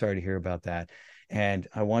really sorry to hear about that. And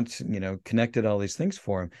I want to, connected all these things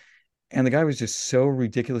for him." And the guy was just so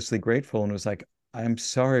ridiculously grateful and was like, "I'm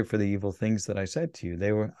sorry for the evil things that I said to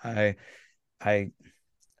you. I,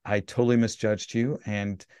 I totally misjudged you."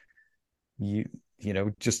 And you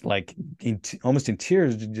just like almost in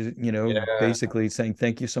tears, Yeah. basically saying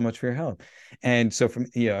thank you so much for your help. And so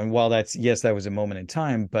and while that's, yes, that was a moment in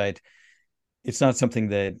time, but it's not something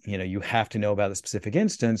that you have to know about the specific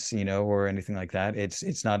instance, or anything like that.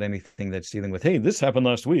 It's not anything that's dealing with, "Hey, this happened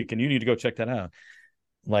last week and you need to go check that out,"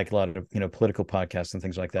 like a lot of political podcasts and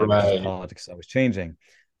things like that, because Right. politics is always changing.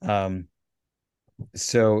 Um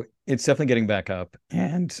so it's definitely getting back up,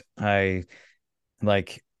 and I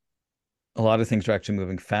like a lot of things are actually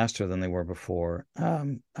moving faster than they were before.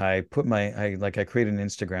 I created an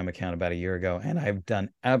Instagram account about a year ago, and I've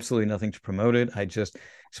done absolutely nothing to promote it. I just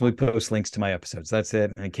simply post links to my episodes. That's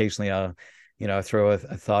it. And occasionally I'll throw a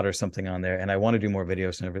thought or something on there. And I want to do more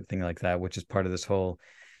videos and everything like that, which is part of this whole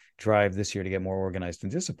drive this year to get more organized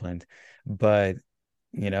and disciplined. But,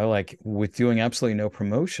 like with doing absolutely no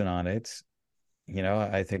promotion on it,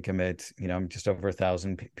 I think I'm just over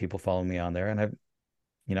 1,000 people following me on there. And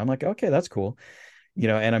I'm like, okay, that's cool.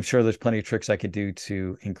 And I'm sure there's plenty of tricks I could do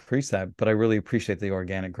to increase that, but I really appreciate the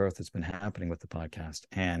organic growth that's been happening with the podcast.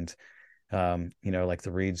 And like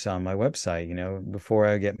the reads on my website, before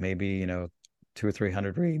I get maybe, 200 or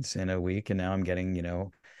 300 reads in a week, and now I'm getting,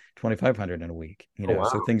 2,500 in a week, Oh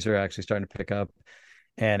so wow. things are actually starting to pick up,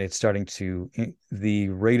 and it's starting the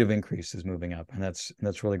rate of increase is moving up, and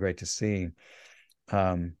that's really great to see.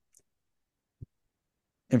 Um,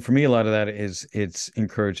 and for me, a lot of that it's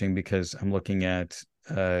encouraging, because I'm looking at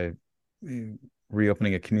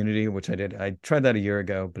reopening a community, which I tried that a year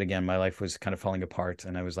ago, but again, my life was kind of falling apart,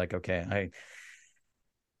 and I was like, okay, I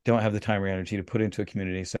don't have the time or energy to put into a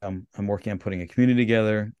community. So I'm working on putting a community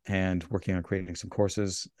together and working on creating some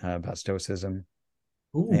courses about stoicism.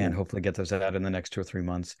 and Ooh. hopefully get those out in the next 2 or 3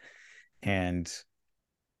 months. And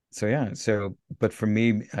so, yeah. So, but for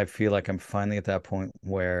me, I feel like I'm finally at that point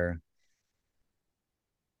where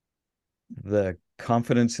the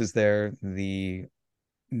confidence is there, and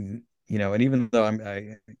even though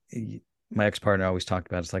my ex-partner always talked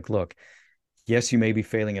about, it's like, look, yes, you may be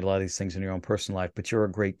failing at a lot of these things in your own personal life, but you're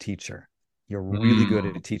a great teacher. You're really good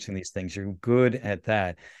Mm. at teaching these things. You're good at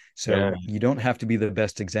that. Yeah. So you don't have to be the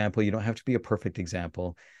best example. You don't have to be a perfect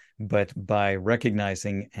example. But by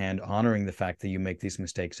recognizing and honoring the fact that you make these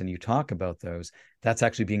mistakes and you talk about those, that's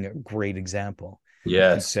actually being a great example. And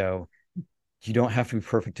Yes. so you don't have to be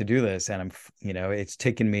perfect to do this. And it's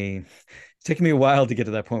taken me a while to get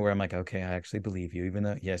to that point where I'm like, okay, I actually believe you, even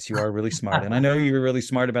though, yes, you are really smart. And I know you're really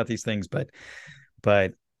smart about these things, but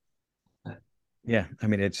yeah, I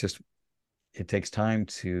mean, it takes time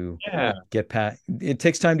to Yeah. it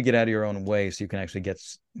takes time to get out of your own way so you can actually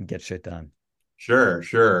get shit done. Sure,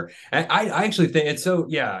 sure. And I actually think it's so,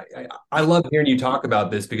 yeah, I love hearing you talk about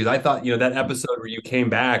this because I thought, that episode where you came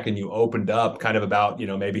back and you opened up kind of about,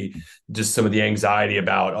 maybe just some of the anxiety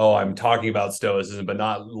about, oh, I'm talking about stoicism, but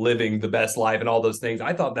not living the best life and all those things.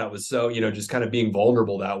 I thought that was so, just kind of being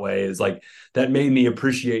vulnerable that way is like, that made me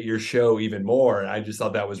appreciate your show even more. And I just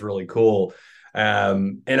thought that was really cool.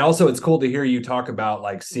 And also it's cool to hear you talk about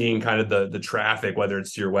like seeing kind of the traffic, whether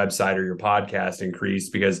it's to your website or your podcast increase,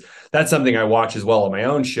 because that's something I watch as well on my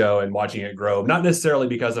own show and watching it grow, not necessarily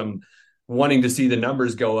because I'm wanting to see the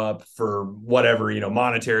numbers go up for whatever,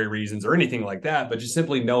 monetary reasons or anything like that, but just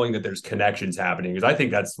simply knowing that there's connections happening. Because I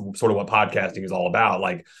think that's sort of what podcasting is all about.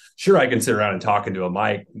 Like, sure, I can sit around and talk into a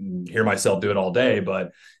mic and hear myself do it all day,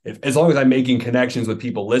 but as long as I'm making connections with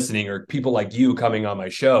people listening or people like you coming on my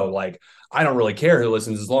show, like I don't really care who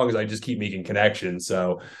listens as long as I just keep making connections.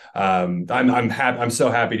 So I'm happy. I'm so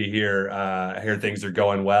happy to hear things are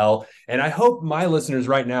going well, and I hope my listeners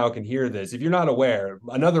right now can hear this. If you're not aware,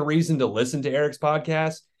 another reason to listen to Eric's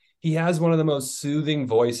podcast. He has one of the most soothing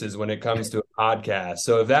voices when it comes to a podcast.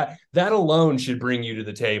 So if that alone should bring you to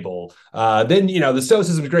the table, then the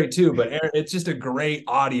stoicism is great too. But Eric, it's just a great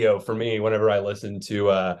audio for me whenever I listen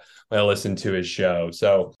to his show.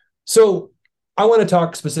 So I want to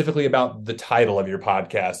talk specifically about the title of your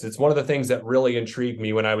podcast. It's one of the things that really intrigued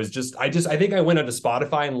me when I think I went onto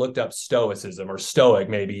Spotify and looked up stoicism or stoic,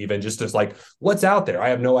 maybe even just as like, what's out there? I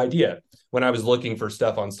have no idea when I was looking for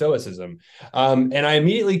stuff on stoicism. And I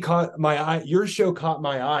immediately caught my eye. Your show caught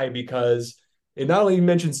my eye because it not only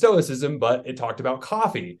mentioned stoicism, but it talked about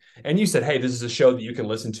coffee. And you said, hey, this is a show that you can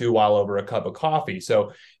listen to while over a cup of coffee.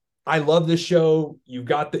 So I love this show. You've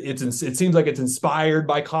got it seems like it's inspired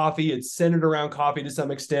by coffee. It's centered around coffee to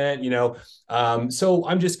some extent. So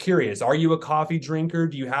I'm just curious, are you a coffee drinker?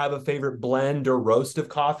 Do you have a favorite blend or roast of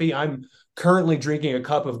coffee? I'm currently drinking a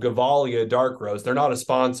cup of Gavalia dark roast. They're not a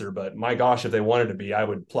sponsor, but my gosh, if they wanted to be, I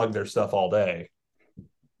would plug their stuff all day.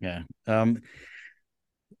 Yeah.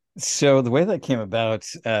 So the way that came about,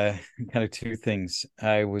 kind of two things.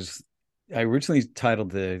 I originally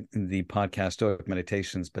titled the podcast Stoic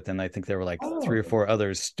Meditations, but then I think there were like three or Oh, four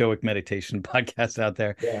other Stoic meditation podcasts out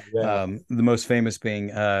there. yeah, yeah. The most famous being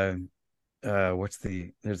there's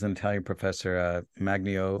an Italian professor,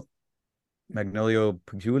 Magnolio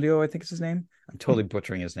Pugulio, I think is his name. I'm totally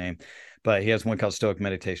butchering his name, but he has one called Stoic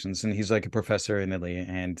Meditations, and he's like a professor in Italy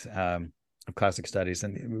and of classic studies,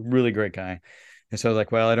 and really great guy. And so I was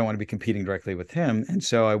like, well, I don't want to be competing directly with him, and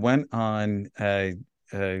so I went on a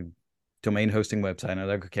domain hosting website, and I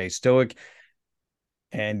was like, okay, Stoic,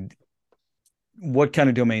 and what kind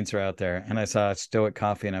of domains are out there? And I saw Stoic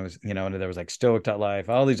Coffee, and I was, and there was like Stoic.life,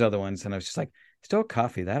 all these other ones, and I was just like, Stoic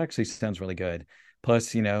Coffee, that actually sounds really good.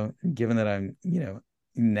 Plus, given that I'm,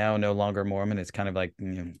 now no longer Mormon, it's kind of like,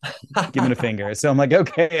 giving a finger. So I'm like,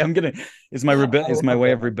 okay, is my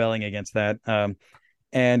way of rebelling against that.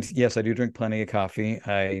 And yes, I do drink plenty of coffee.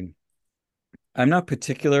 I'm not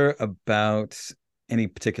particular about any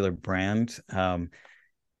particular brand. That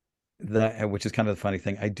which is kind of the funny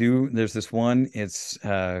thing. There's this one, it's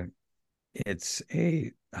a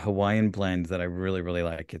Hawaiian blend that I really, really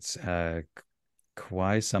like. It's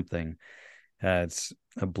Kauai something. It's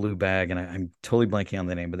a blue bag, and I'm totally blanking on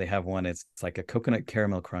the name, but they have one. It's like a coconut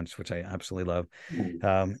caramel crunch, which I absolutely love.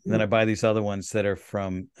 Then I buy these other ones that are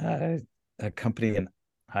from a company in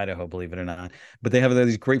Idaho, believe it or not. But they have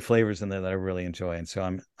these great flavors in there that I really enjoy. And so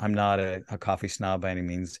I'm not a coffee snob by any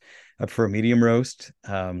means. I prefer a medium roast.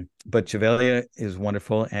 But Javelia is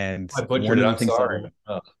wonderful. And I butchered one it. of the I'm things that sorry.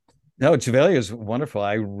 Oh, no, Javelia is wonderful.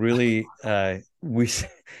 I really we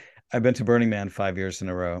I've been to Burning Man 5 years in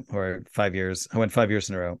a row, or 5 years. I went 5 years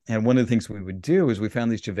in a row. And one of the things we would do is we found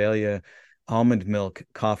these Javelia almond milk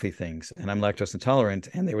coffee things, and I'm lactose intolerant,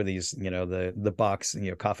 and they were these, the box,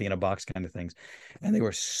 coffee in a box kind of things, and they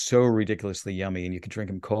were so ridiculously yummy, and you could drink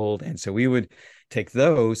them cold. And so we would take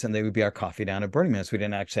those, and they would be our coffee down at Burning Man. So we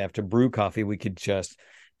didn't actually have to brew coffee; we could just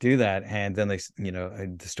do that. And then the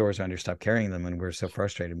stores around here stopped carrying them, and we were so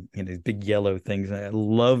frustrated. These big yellow things. And I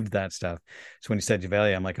loved that stuff. So when you said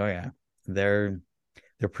Javalia, I'm like, oh yeah, their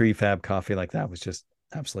prefab coffee like that was just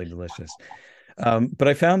absolutely delicious. But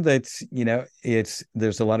I found that,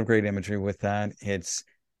 there's a lot of great imagery with that. It's,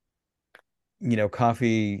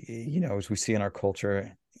 coffee, as we see in our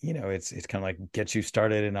culture, it's kind of like gets you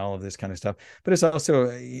started and all of this kind of stuff. But it's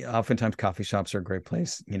also oftentimes coffee shops are a great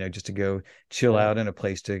place, just to go chill Yeah. out, in a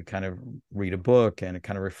place to kind of read a book and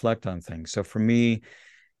kind of reflect on things. So for me,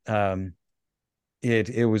 um,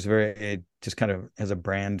 it was it just kind of as a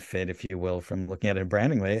brand fit, if you will, from looking at it in a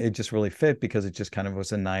branding way, it just really fit because it just kind of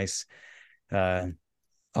was a nice, uh,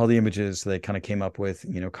 all the images they kind of came up with,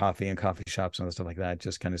 coffee and coffee shops and stuff like that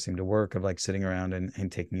just kind of seemed to work, of like sitting around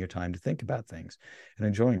and taking your time to think about things and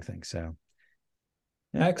enjoying things. So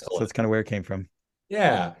yeah, so Excellent. that's kind of where it came from.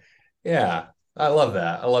 Yeah. Yeah. I love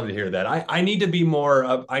that. I love to hear that. I need to be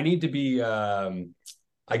more I need to be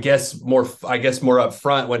I guess more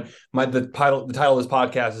upfront when the title of this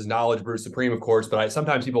podcast is Knowledge Brew Supreme, of course, but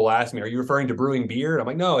sometimes people will ask me, are you referring to brewing beer? And I'm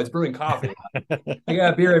like, no, it's brewing coffee. I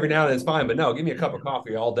got beer every now and then, it's fine, but no, give me a cup of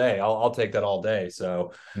coffee all day. I'll take that all day.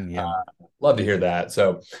 So Yeah. love to hear that.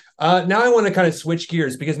 So now I want to kind of switch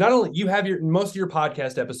gears because not only you have most of your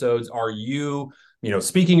podcast episodes are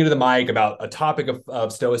speaking into the mic about a topic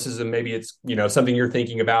of stoicism. Maybe it's, something you're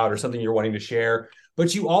thinking about or something you're wanting to share.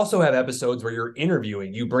 But you also have episodes where you're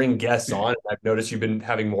interviewing, you bring guests on. I've noticed you've been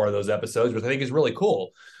having more of those episodes, which I think is really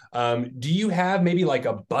cool. Do you have maybe like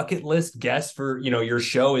a bucket list guest for, your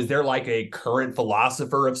show? Is there like a current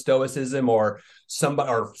philosopher of stoicism or somebody,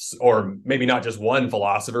 or maybe not just one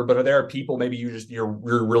philosopher, but are there people maybe you're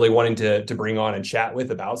really wanting to bring on and chat with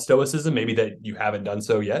about stoicism, maybe that you haven't done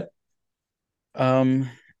so yet? um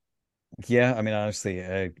yeah, I mean, honestly,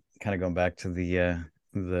 kind of going back to the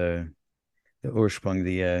Ursprung,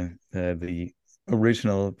 the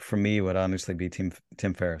original for me would honestly be Tim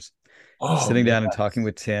Ferriss. Oh, Sitting yeah. down and talking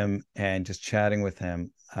with Tim and just chatting with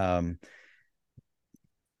him.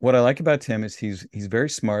 What I like about Tim is he's very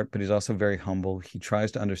smart, but he's also very humble. He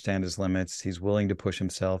tries to understand his limits. He's willing to push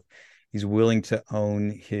himself. He's willing to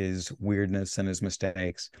own his weirdness and his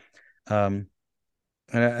mistakes. Um,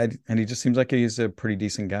 and he just seems like he's a pretty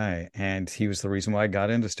decent guy. And he was the reason why I got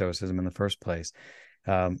into Stoicism in the first place.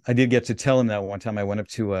 I did get to tell him that one time I went up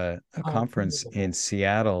to a Oh, conference in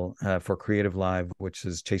Seattle for Creative Live, which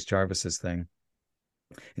is Chase Jarvis's thing.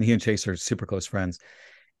 And he and Chase are super close friends.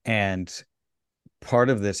 And part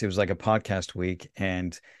of this, it was like a podcast week.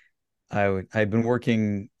 And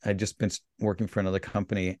I'd just been working for another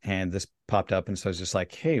company, and this popped up. And so I was just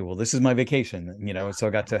like, hey, well, this is my vacation, So I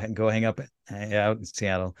got to go hang out in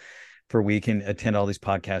Seattle for a week and attend all these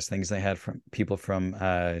podcast things. They had from people from,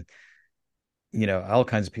 all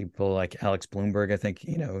kinds of people like Alex Bloomberg, I think,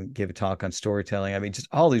 gave a talk on storytelling. I mean, just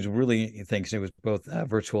all these really things. It was both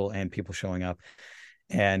virtual and people showing up.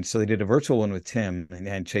 And so they did a virtual one with Tim,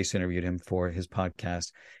 and Chase interviewed him for his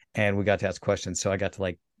podcast. And we got to ask questions. So I got to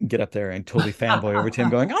like get up there and totally fanboy over Tim,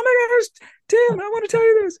 going, oh my gosh, Tim, I want to tell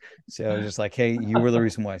you this. So I was just like, hey, you were the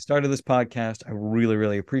reason why I started this podcast. I really,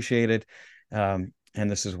 really appreciate it. And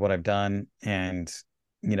this is what I've done. And,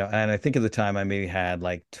 and I think at the time I maybe had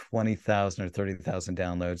like 20,000 or 30,000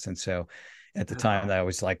 downloads. And so at the time I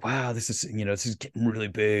was like, wow, this is getting really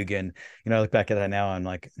big. And, I look back at that now, I'm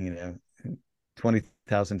like,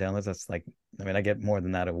 20,000 downloads. That's like, I mean, I get more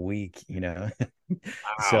than that a week,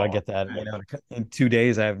 So I wow. get that, in 2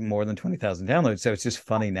 days, I have more than 20,000 downloads. So it's just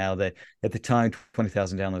funny now that at the time,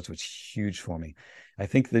 20,000 downloads was huge for me. I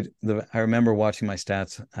think that I remember watching my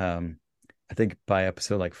stats. I think by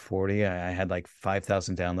episode like 40, I had like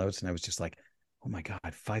 5,000 downloads, and I was just like, oh my God,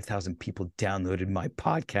 5,000 people downloaded my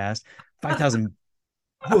podcast. 5,000.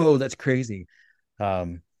 Whoa, that's crazy.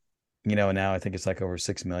 Um, and now I think it's like over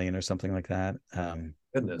 6 million or something like that.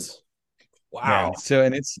 Goodness. Yeah. Wow. So,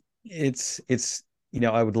 and it's,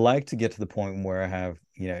 I would like to get to the point where I have,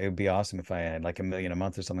 it would be awesome if I had like 1 million a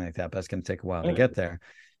month or something like that, but that's going to take a while to get there.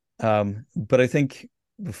 But I think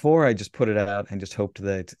before I just put it out and just hoped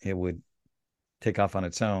that it would take off on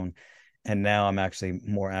its own. And now I'm actually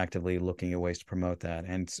more actively looking at ways to promote that.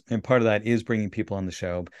 And part of that is bringing people on the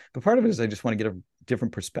show, but part of it is I just want to get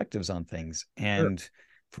different perspectives on things. Sure. And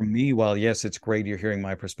for me, while yes, it's great you're hearing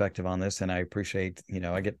my perspective on this, and I appreciate,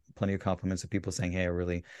 I get plenty of compliments of people saying, hey, I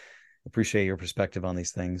really appreciate your perspective on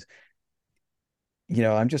these things.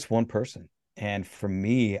 I'm just one person. And for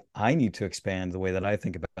me, I need to expand the way that I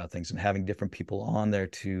think about things and having different people on there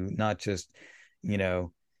to not just, you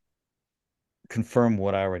know, confirm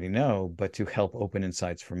what I already know, but to help open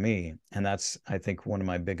insights for me. And that's, I think, one of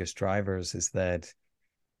my biggest drivers is that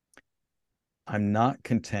I'm not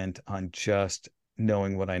content on just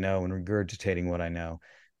knowing what I know and regurgitating what I know,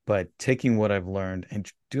 but taking what I've learned and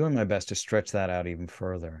doing my best to stretch that out even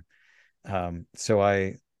further. So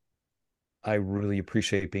I really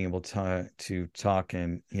appreciate being able to talk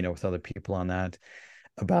and with other people on that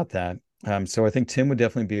about that. So I think Tim would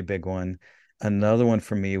definitely be a big one. Another one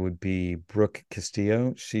for me would be Brooke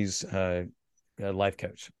Castillo. She's a life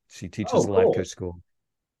coach. She teaches Oh, the life coach cool. school,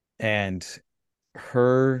 and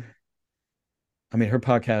her her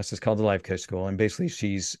podcast is called the Life Coach School, and basically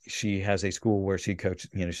she has a school where she coach,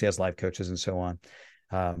 she has life coaches and so on.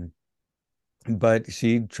 Um, but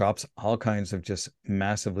she drops all kinds of just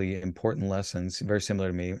massively important lessons, very similar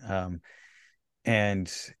to me.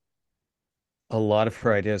 And a lot of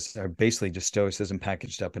her ideas are basically just stoicism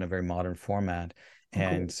packaged up in a very modern format. Oh,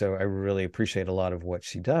 And cool. so I really appreciate a lot of what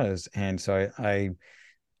she does. And so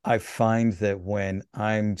I find that when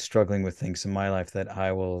I'm struggling with things in my life, that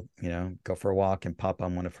I will, go for a walk and pop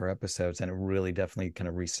on one of her episodes, and it really definitely kind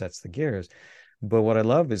of resets the gears. But what I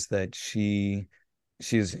love is that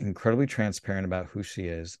she's incredibly transparent about who she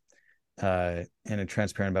is, and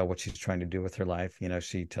transparent about what she's trying to do with her life.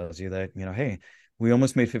 She tells you that, hey, we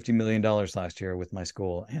almost made $50 million last year with my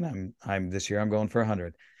school, and I'm this year I'm going for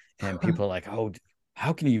 100. And people are like, oh,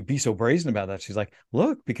 how can you be so brazen about that? She's like,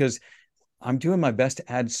 look, because I'm doing my best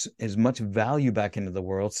to add as much value back into the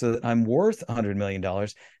world so that I'm worth $100 million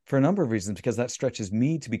for a number of reasons, because that stretches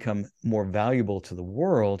me to become more valuable to the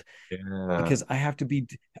world, Yeah. because I have to be,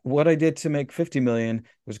 what I did to make 50 million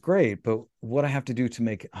was great, but what I have to do to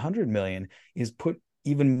make 100 million is put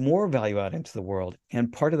even more value out into the world.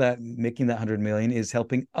 And part of that, making that 100 million, is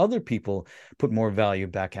helping other people put more value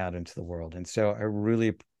back out into the world. And so I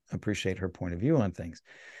really appreciate her point of view on things.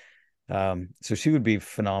 So she would be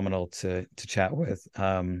phenomenal to chat with.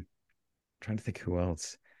 Trying to think who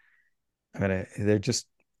else. They're just,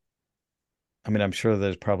 I'm sure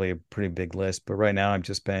there's probably a pretty big list, but right now I've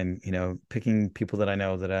just been, picking people that I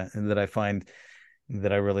know that I find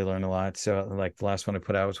that I really learn a lot. So like the last one I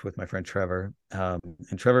put out was with my friend Trevor.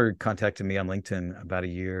 And Trevor contacted me on LinkedIn about a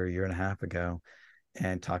year and a half ago,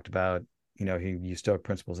 and talked about, he used Stoic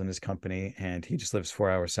principles in his company, and he just lives 4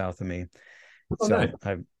 hours south of me. Oh, nice.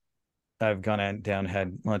 So I've gone down,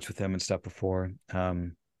 had lunch with him and stuff before.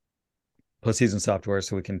 Plus he's in software,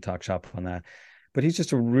 so we can talk shop on that. But he's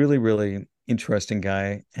just a really, really interesting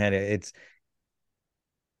guy, and it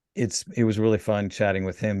was really fun chatting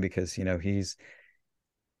with him, because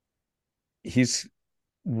he's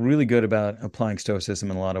really good about applying stoicism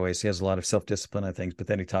in a lot of ways. He has a lot of self-discipline on things, but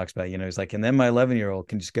then he talks about, he's like, and then my 11-year-old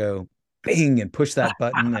can just go bing and push that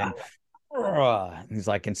button, and he's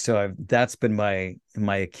like, and so that's been my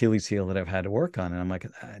Achilles heel that I've had to work on. And I'm like,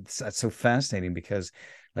 that's so fascinating, because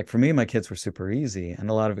like for me, my kids were super easy, and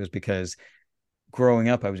a lot of it was because growing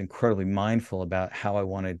up, I was incredibly mindful about how I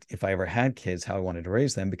wanted, if I ever had kids, how I wanted to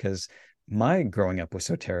raise them, because my growing up was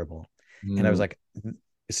so terrible. And I was Mm. like,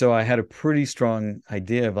 so I had a pretty strong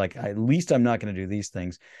idea of like, at least I'm not going to do these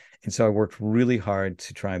things. And so I worked really hard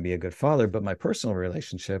to try and be a good father. But my personal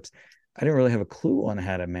relationships, I didn't really have a clue on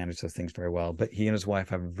how to manage those things very well. But he and his wife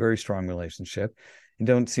have a very strong relationship and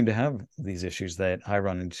don't seem to have these issues that I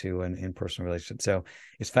run into in personal relationships. So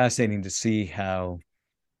it's fascinating to see how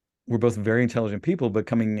we're both very intelligent people, but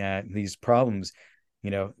coming at these problems,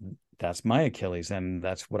 you know, that's my Achilles, and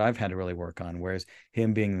that's what I've had to really work on. Whereas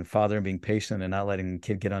him being the father and being patient and not letting the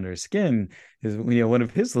kid get under his skin is, one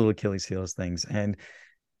of his little Achilles heels things. And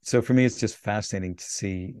so for me, it's just fascinating to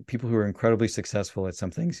see people who are incredibly successful at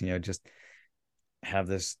some things, just have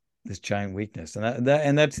this giant weakness,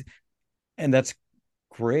 and that's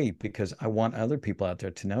great, because I want other people out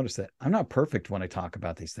there to notice that I'm not perfect when I talk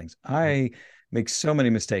about these things. I make so many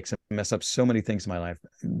mistakes and mess up so many things in my life.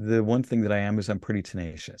 The one thing that I am is I'm pretty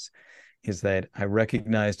tenacious, is that I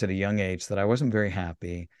recognized at a young age that I wasn't very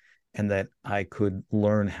happy, and that I could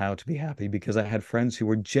learn how to be happy, because I had friends who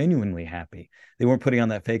were genuinely happy. They weren't putting on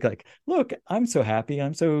that fake, like, look, I'm so happy.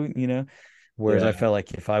 I'm so, whereas I Yeah. felt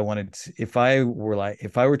like if I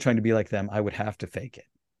were trying to be like them, I would have to fake it.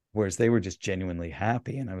 Whereas they were just genuinely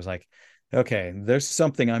happy. And I was like, okay, there's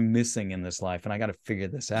something I'm missing in this life, and I got to figure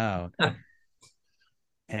this out.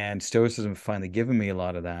 And Stoicism finally given me a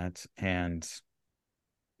lot of that. And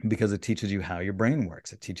because it teaches you how your brain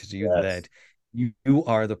works, it teaches you Yes. that you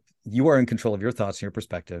are in control of your thoughts and your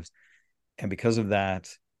perspectives. And because of that,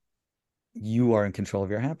 you are in control of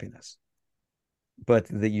your happiness. but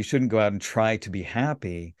that you shouldn't go out and try to be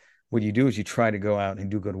happy. What you do is you try to go out and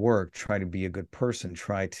do good work, try to be a good person,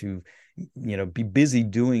 try to, be busy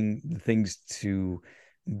doing things to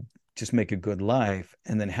just make a good life.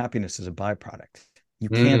 And then happiness is a byproduct. You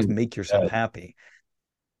can't Mm, make yourself yeah, happy.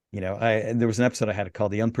 There was an episode I had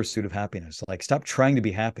called The Unpursuit of Happiness. Like, stop trying to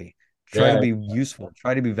be happy, try to yeah, be useful,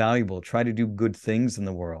 try to be valuable, try to do good things in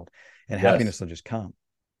the world, and yes, happiness will just come.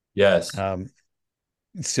 yes, Um,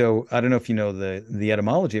 so I don't know if you know the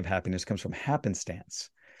etymology of happiness comes from happenstance,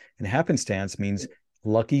 and happenstance means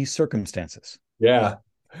lucky circumstances. yeah,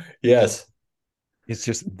 yes, It's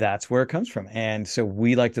just that's where it comes from. And so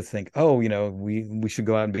we like to think, oh, we should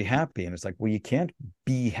go out and be happy. And it's like, well, you can't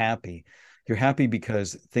be happy. You're happy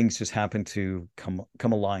because things just happen to come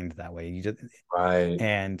aligned that way. right,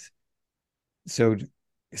 And so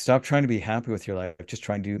stop trying to be happy with your life. Just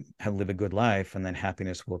trying to live a good life, and then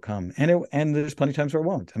happiness will come. And there's plenty of times where it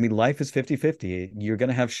won't. I mean, life is 50-50. You're going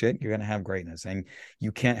to have shit, you're going to have greatness, and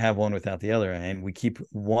you can't have one without the other. And we keep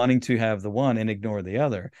wanting to have the one and ignore the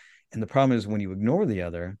other. And the problem is when you ignore the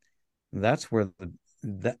other, that's where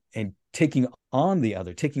that and taking on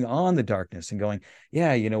the darkness and going,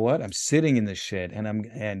 yeah, you know what, I'm sitting in this shit,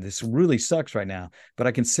 and this really sucks right now, but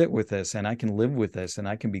I can sit with this, and I can live with this, and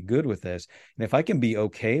I can be good with this. And if I can be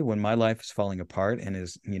okay when my life is falling apart and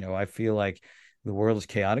I feel like the world is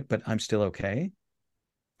chaotic, but I'm still okay,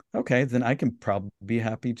 then I can probably be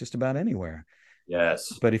happy just about anywhere.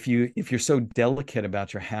 yes, But if you're so delicate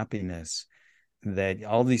about your happiness that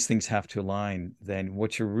all these things have to align, then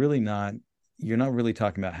you're not really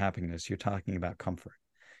talking about happiness. You're talking about comfort.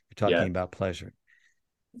 You're talking yes. about pleasure.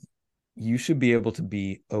 You should be able to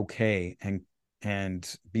be okay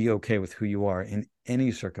and be okay with who you are in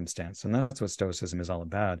any circumstance. And that's what Stoicism is all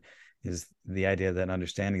about, is the idea that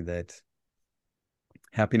understanding that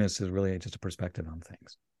happiness is really just a perspective on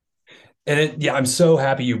things. And yeah, I'm so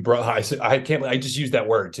happy you brought. I can't. I just used that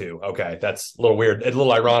word too. Okay, that's a little weird, a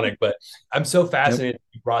little ironic, but I'm so Yep. fascinated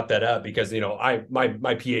you brought that up because I my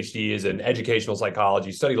PhD is in educational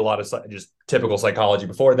psychology. Studied a lot of just typical psychology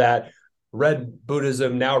before that. Read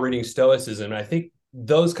Buddhism, now reading Stoicism. And I think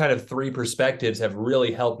those kind of three perspectives have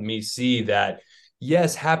really helped me see that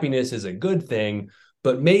yes, happiness is a good thing,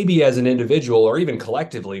 but maybe as an individual or even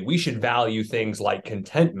collectively, we should value things like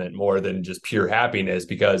contentment more than just pure happiness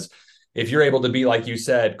because if you're able to be, like you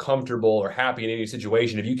said, comfortable or happy in any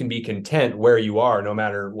situation, if you can be content where you are, no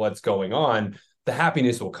matter what's going on, the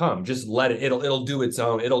happiness will come. Just let it. It'll do its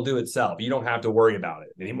own. It'll do itself. You don't have to worry about it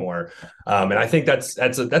anymore. And I think that's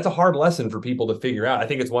a hard lesson for people to figure out. I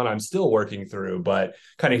think it's one I'm still working through, but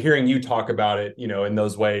kind of hearing you talk about it, in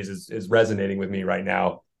those ways is resonating with me right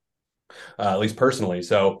now, at least personally.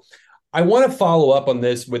 So I want to follow up on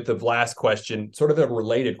this with the last question, sort of a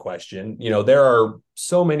related question. There are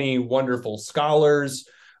so many wonderful scholars,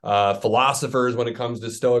 philosophers when it comes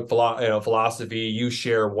to Stoic philosophy. You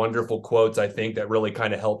share wonderful quotes, I think, that really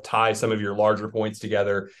kind of help tie some of your larger points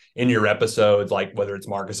together in your episodes, like whether it's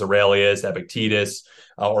Marcus Aurelius, Epictetus,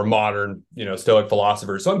 or modern, Stoic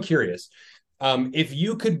philosophers. So I'm curious, if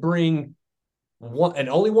you could bring one and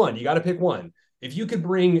only one, you got to pick one. If you could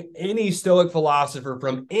bring any Stoic philosopher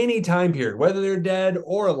from any time period, whether they're dead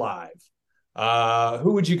or alive,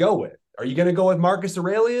 who would you go with? Are you going to go with Marcus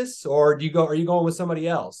Aurelius, or Are you going with somebody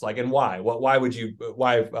else? Like, and why? Why would you?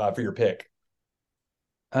 Why for your pick?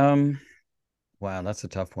 Um, wow, that's a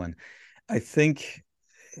tough one. I think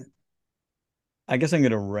I guess I'm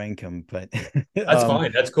going to rank them, but That's um,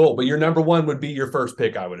 fine. That's cool. But your number one would be your first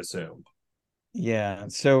pick, I would assume. yeah.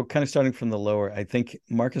 So kind of starting from the lower, I think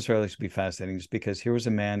Marcus Aurelius would be fascinating just because here was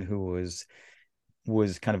a man who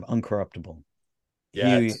was kind of uncorruptible.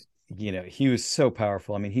 He, Yes. he was so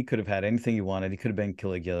powerful. I mean, he could have had anything he wanted. He could have been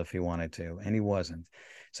Caligula if he wanted to, and he wasn't.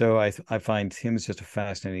 So I find him as just a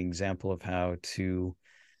fascinating example of how to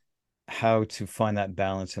find that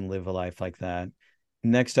balance and live a life like that.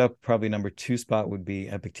 Next up, probably number two spot would be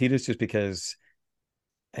Epictetus, just because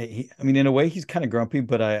I mean, in a way, he's kind of grumpy,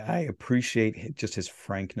 but I appreciate just his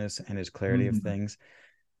frankness and his clarity of Mm, things.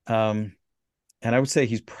 Um, and I would say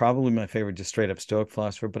he's probably my favorite, just straight up Stoic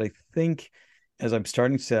philosopher. But I think as I'm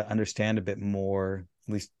starting to understand a bit more,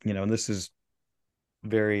 at least, and this is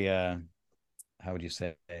very, how would you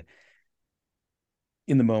say it?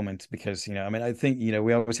 In the moment, because I mean, I think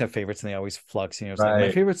we always have favorites and they always flux. It's like my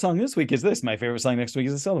right. favorite song this week is this, my favorite song next week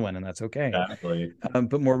is this other one, and that's okay. Exactly.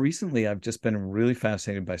 But more recently, I've just been really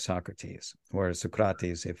fascinated by Socrates, or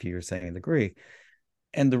Socrates, if you're saying in the Greek.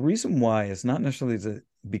 And the reason why is not necessarily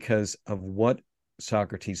because of what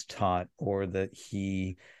Socrates taught or that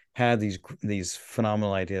he had these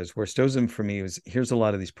phenomenal ideas. Where Stoicism for me was, here's a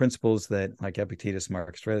lot of these principles that like Epictetus,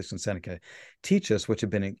 Marcus Aurelius, and Seneca teach us, which have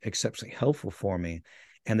been exceptionally helpful for me.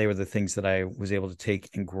 And they were the things that I was able to take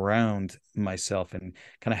and ground myself and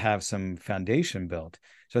kind of have some foundation built.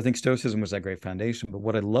 So I think Stoicism was that great foundation. But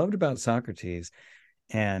what I loved about Socrates,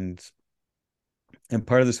 and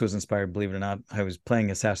part of this was inspired, believe it or not, I was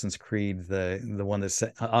playing Assassin's Creed, the one that's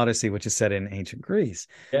Odyssey, which is set in ancient Greece,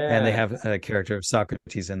 and they Yeah. have a character of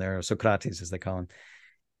Socrates in there, or Socrates as they call him,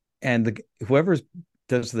 and whoever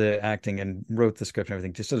does the acting and wrote the script and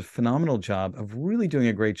everything just does a phenomenal job of really doing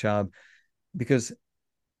a great job, because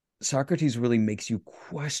Socrates really makes you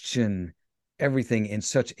question everything in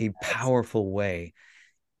such a powerful way.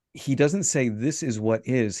 He doesn't say this is what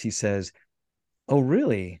is. He says, oh,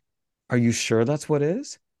 really? Are you sure that's what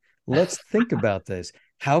is? Let's think about this.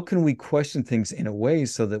 How can we question things in a way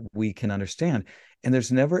so that we can understand? And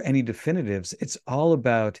there's never any definitives. It's all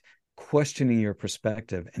about questioning your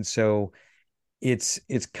perspective. And so it's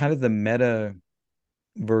kind of the meta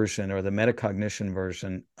version, or the metacognition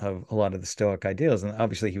version, of a lot of the Stoic ideals. And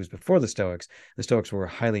obviously he was before the Stoics. The Stoics were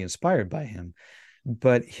highly inspired by him.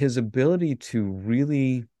 But his ability to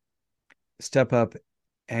really step up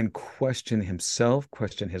and question himself,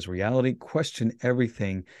 question his reality, question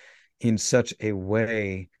everything in such a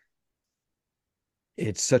way,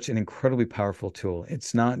 it's such an incredibly powerful tool.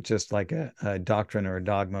 It's not just like a doctrine or a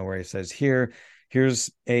dogma where he says, here's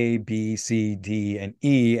A, B, C, D, and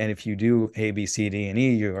E, and if you do A, B, C, D, and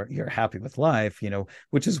E, you're happy with life,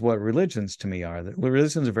 which is what religions to me are.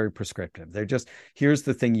 Religions are very prescriptive. They're just, here's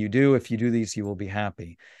the thing you do. If you do these, you will be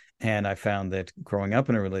happy. And I found that growing up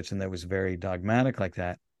in a religion that was very dogmatic like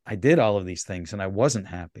that, I did all of these things and I wasn't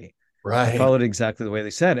happy. I Right. followed exactly the way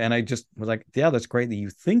they said. And I just was like, yeah, that's great that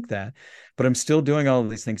you think that, but I'm still doing all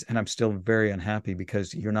of these things and I'm still very unhappy,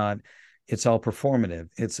 because you're not, it's all performative.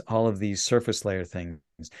 It's all of these surface layer things.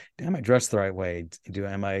 Am I dressed the right way?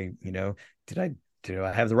 Am I, did I, do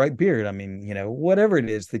I have the right beard? I mean, whatever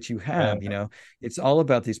it is that you Yeah. have, it's all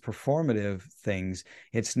about these performative things.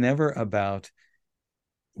 It's never about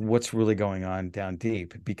what's really going on down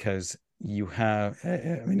deep, because you have,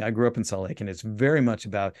 I mean, I grew up in Salt Lake and it's very much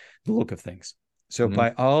about the look of things. So Mhm.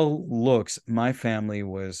 by all looks, my family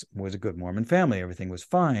was a good Mormon family. Everything was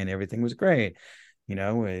fine. Everything was great. We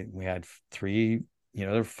had three,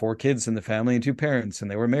 there were four kids in the family and two parents, and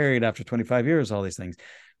they were married after 25 years, all these things.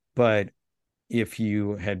 But if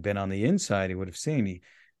you had been on the inside, you would have seen,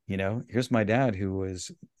 here's my dad who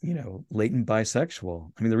was, latent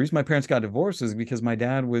bisexual. I mean, the reason my parents got divorced is because my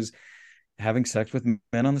dad was having sex with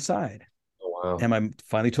men on the side. Oh, wow. And I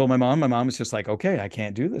finally told my mom. My mom was just like, okay, I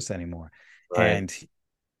can't do this anymore. Right. And,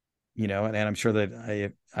 and I'm sure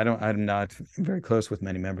that I'm not very close with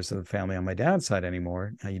many members of the family on my dad's side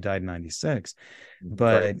anymore. He died in 96.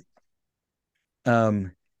 Sorry. But,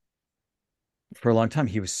 um, for a long time,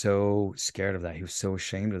 he was so scared of that. He was so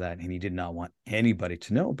ashamed of that. And he did not want anybody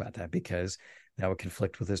to know about that, because that would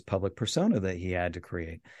conflict with his public persona that he had to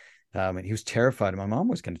create. And he was terrified. My mom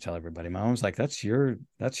was going to tell everybody. My mom was like, that's your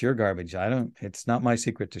garbage. It's not my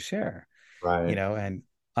secret to share, Right. and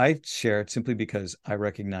I share it simply because I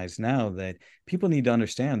recognize now that people need to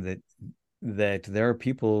understand that there are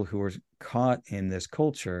people who are caught in this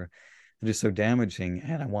culture that is so damaging,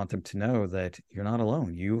 and I want them to know that you're not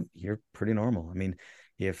alone. You're pretty normal. I mean,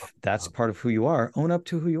 if that's part of who you are, own up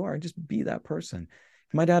to who you are and just be that person.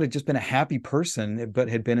 If my dad had just been a happy person, but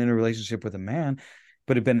had been in a relationship with a man,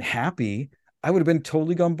 but had been happy, I would have been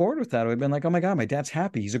totally gone board with that. I would have been like, oh my God, my dad's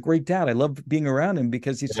happy. He's a great dad. I love being around him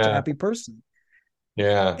because he's such a Yeah. happy person.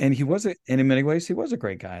 Yeah. And and in many ways, he was a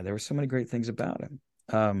great guy. There were so many great things about him.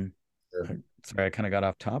 Um, Sure. Sorry, I kind of got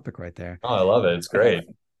off topic right there. Oh, I love it. It's Uh, great.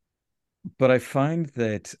 but I find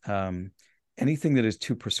that anything that is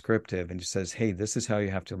too prescriptive and just says, hey, this is how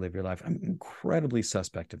you have to live your life, I'm incredibly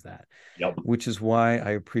suspect of that, Yep. which is why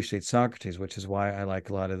I appreciate Socrates, which is why I like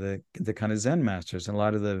a lot of the kind of Zen masters and a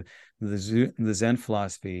lot of the Zen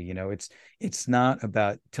philosophy. It's not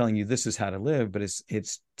about telling you this is how to live, but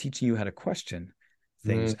it's teaching you how to question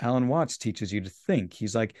things. Mhm. Alan Watts teaches you to think.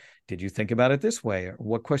 He's like, did you think about it this way? Or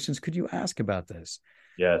what questions could you ask about this?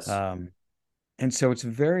 Yes. Um, and so it's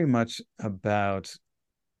very much about,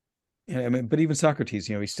 I mean, but even Socrates,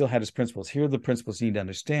 he still had his principles. Here are the principles you need to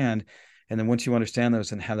understand. And then once you understand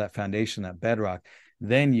those and have that foundation, that bedrock,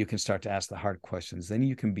 then you can start to ask the hard questions. Then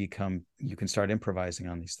you can start improvising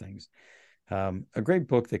on these things. A great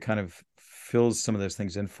book that kind of fills some of those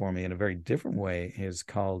things in for me in a very different way is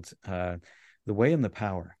called The Way and the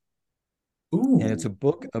Power. And it's Ooh. a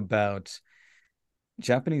book about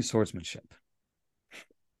Japanese swordsmanship.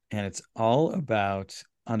 And it's all about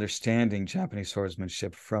understanding Japanese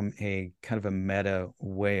swordsmanship from a kind of a meta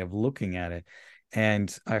way of looking at it.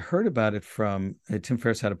 And I heard about it from Tim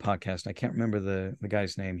Ferriss had a podcast. And I can't remember the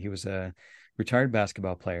guy's name. He was a retired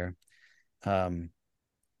basketball player,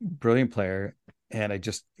 brilliant player. And I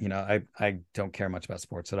just, I don't care much about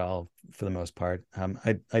sports at all for the most part.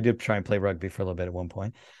 I did try and play rugby for a little bit at one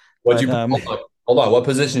point, What'd but you hold on? What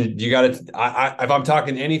position you got it? If I'm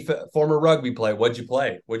talking any former rugby play, what'd you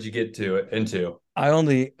play? What'd you get to into? I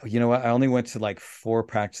only, you know what, I only went to like 4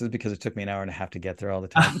 practices because it took me an hour and a half to get there all the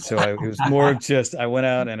time. So it was more of just I went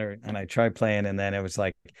out and I tried playing, and then it was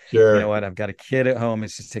like, you know Sure. what, I've got a kid at home.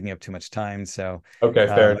 It's just taking up too much time. So Okay,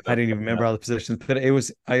 fair I enough. didn't even remember all the positions, but it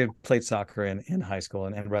was I had played soccer in high school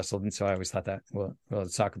and wrestled, and so I always thought that well,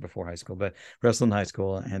 soccer before high school, but wrestled in high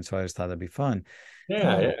school, and so I always thought that'd be fun.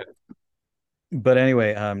 Yeah, Um, yeah. but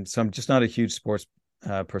anyway, so I'm just not a huge sports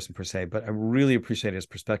person per se, but I really appreciate his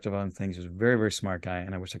perspective on things. He's a very, very smart guy,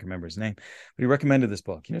 and I wish I could remember his name. But he recommended this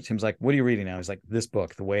book. Tim's like, "What are you reading now?" He's like, "This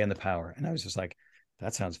book, The Way and the Power," and I was just like,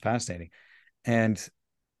 "That sounds fascinating." And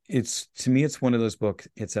it's to me, it's one of those books.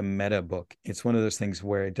 It's a meta book. It's one of those things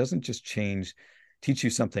where it doesn't just teach you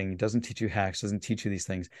something. It doesn't teach you hacks. Doesn't teach you these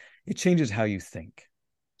things. It changes how you think.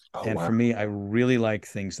 Oh And wow. for me, I really like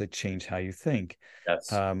things that change how you think.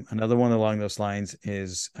 Yes. Another one along those lines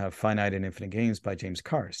is Finite and Infinite Games by James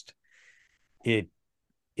Karst. It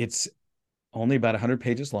it's only about 100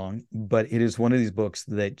 pages long, but it is one of these books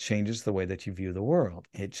that changes the way that you view the world.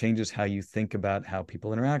 It changes how you think about how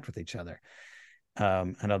people interact with each other.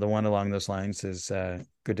 Another one along those lines is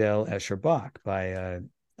Gödel Escher Bach by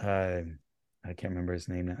uh, I can't remember his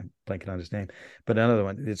name now. I'm blanking on his name, but another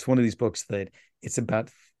one. It's one of these books that it's about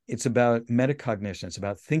it's about metacognition. It's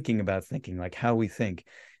about thinking, like how we think,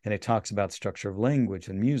 and it talks about structure of language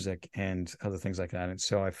and music and other things like that. And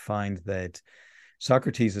so I find that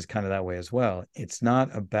Socrates is kind of that way as well. It's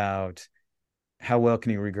not about how well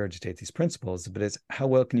can you regurgitate these principles, but it's how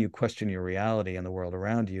well can you question your reality and the world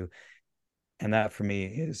around you. And that for me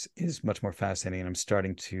is much more fascinating. And I'm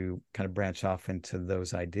starting to kind of branch off into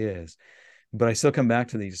those ideas. But I still come back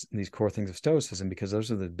to these core things of Stoicism because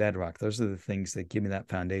those are the bedrock. Those are the things that give me that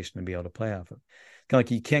foundation to be able to play off of. Kind of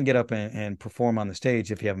like you can't get up and perform on the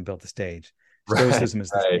stage if you haven't built the stage. Right. Stoicism is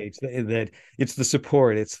the Right. stage that it's the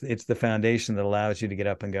support. It's the foundation that allows you to get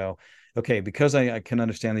up and go, okay, because I can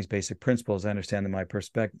understand these basic principles. I understand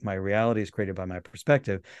that my reality is created by my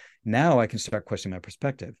perspective. Now I can start questioning my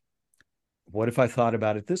perspective. What if I thought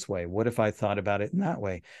about it this way? What if I thought about it in that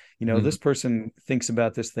way? Mhm. This person thinks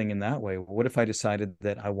about this thing in that way. What if I decided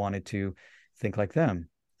that I wanted to think like them?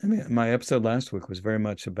 I mean, my episode last week was very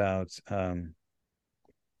much about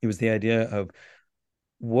it was the idea of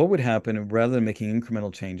what would happen rather than making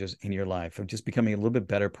incremental changes in your life of just becoming a little bit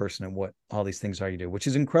better person at what all these things are you do, which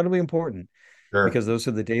is incredibly important Sure. because those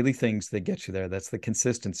are the daily things that get you there. That's the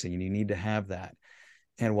consistency, and you need to have that.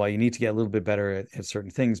 And while you need to get a little bit better at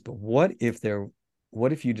certain things, but what if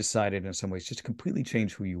you decided in some ways just to completely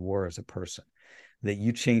change who you were as a person, that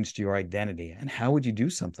you changed your identity? And how would you do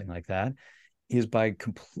something like that? Is by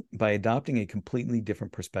adopting a completely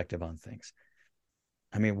different perspective on things.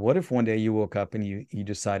 I mean, what if one day you woke up and you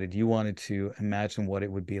decided you wanted to imagine what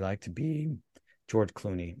it would be like to be George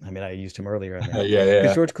Clooney? I mean, I used him earlier in there Yeah,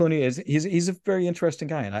 because yeah. George Clooney he's a very interesting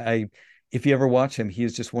guy, and I if you ever watch him, he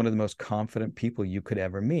is just one of the most confident people you could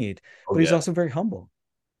ever meet. Oh But he's yeah. also very humble.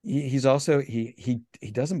 He's also he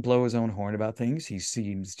doesn't blow his own horn about things. He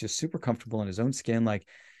seems just super comfortable in his own skin. Like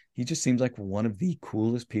he just seems like one of the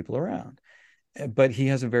coolest people around. But he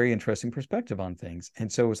has a very interesting perspective on things. And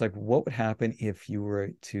so it was like, what would happen if you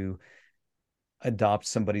were to adopt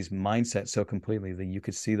somebody's mindset so completely that you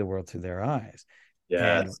could see the world through their eyes?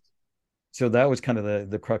 And Yes. so that was kind of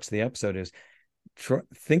the crux of the episode is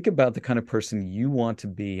think about the kind of person you want to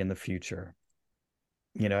be in the future,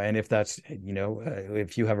 and if that's,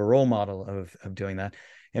 if you have a role model of doing that,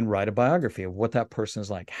 and write a biography of what that person is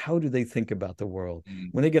like. How do they think about the world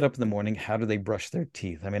Mm. when they get up in the morning? How do they brush their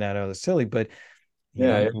teeth? I mean, I know it's silly, but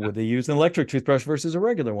Yeah, yeah. would they use an electric toothbrush versus a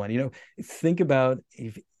regular one? Think about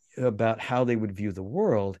how they would view the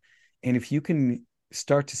world. And if you can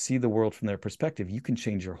start to see the world from their perspective, you can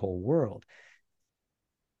change your whole world.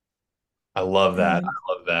 I love that. And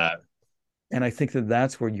I love that. and I think that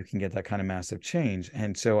that's where you can get that kind of massive change.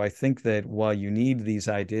 And so I think that while you need these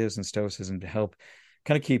ideas and stoicism to help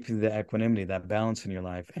kind of keep the equanimity, that balance in your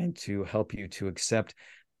life, and to help you to accept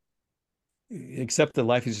that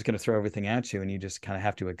life is just going to throw everything at you, and you just kind of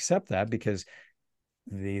have to accept that, because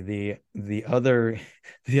the other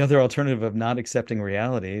the other alternative of not accepting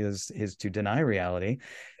reality is to deny reality,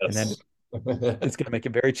 and then Yes. It's going to make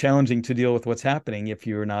it very challenging to deal with what's happening if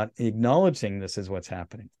you're not acknowledging this is what's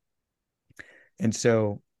happening. And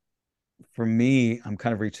so for me, I'm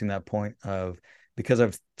kind of reaching that point of, because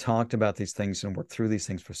I've talked about these things and worked through these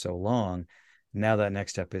things for so long, now that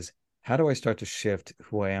next step is, how do I start to shift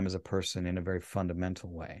who I am as a person in a very fundamental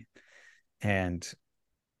way? And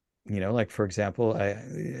like for example,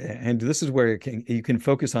 and this is where you can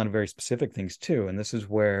focus on very specific things too. And this is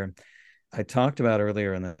where I talked about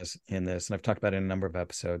earlier in this, and I've talked about in a number of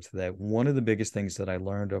episodes, that one of the biggest things that I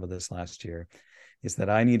learned over this last year is that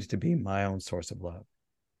I needed to be my own source of love.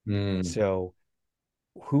 Mm. So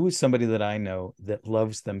who is somebody that I know that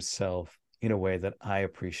loves themselves in a way that I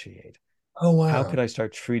appreciate? Oh, How wow. could I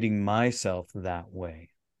start treating myself that way?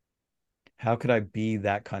 How could I be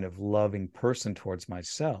that kind of loving person towards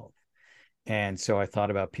myself? And so I thought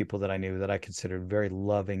about people that I knew that I considered very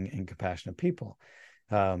loving and compassionate people,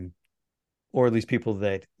 um, or at least people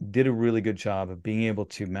that did a really good job of being able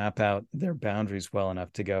to map out their boundaries well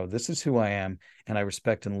enough to go, this is who I am, and I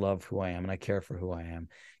respect and love who I am, and I care for who I am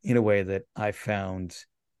in a way that I found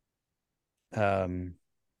um,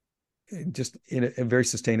 just in a very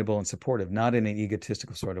sustainable and supportive, not in an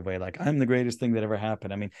egotistical sort of way, like I'm the greatest thing that ever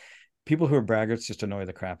happened. I mean, people who are braggarts just annoy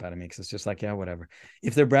the crap out of me, because it's just like, yeah, whatever.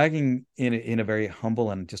 If they're bragging in a very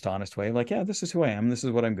humble and just honest way, like, yeah, this is who I am, this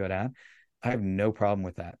is what I'm good at, I have no problem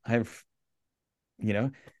with that. You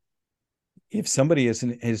know, if somebody is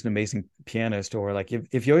an amazing pianist, or like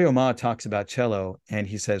if Yo-Yo Ma talks about cello and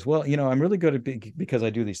he says, well, I'm really good at because I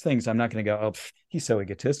do these things, I'm not going to go, oh, he's so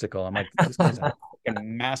egotistical. I'm like, this guy's a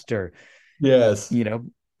fucking master, Yes. you know.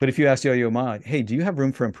 But if you ask Yo-Yo Ma, hey, do you have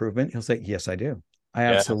room for improvement? He'll say, yes, I do. I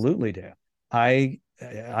Yes. absolutely do.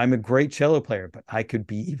 I'm a great cello player, but I could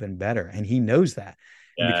be even better. And he knows that.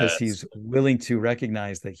 And because Yes. he's willing to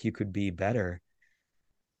recognize that he could be better,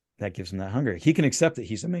 that gives him that hunger. He can accept that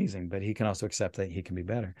he's amazing, but he can also accept that he can be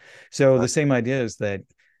better. So the same idea is that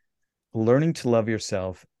learning to love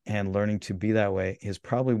yourself and learning to be that way is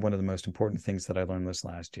probably one of the most important things that I learned this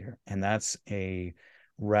last year. And that's a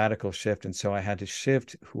radical shift. And so I had to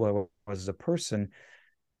shift who I was as a person,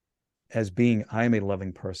 as being, I am a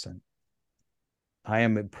loving person. I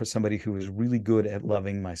am somebody who is really good at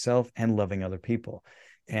loving myself and loving other people.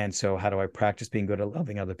 And so how do I practice being good at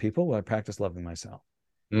loving other people? Well, I practice loving myself.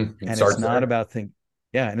 It And it's starts not there. about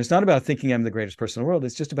and it's not about thinking I'm the greatest person in the world.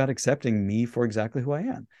 It's just about accepting me for exactly who I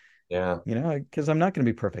am, Yeah. because I'm not going to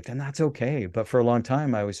be perfect, and that's okay. But for a long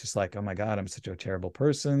time, I was just like, oh my God, I'm such a terrible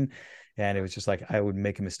person. And it was just like, I would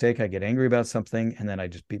make a mistake, I get angry about something, and then I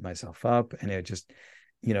just beat myself up. And it just,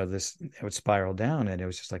 it would spiral down. And it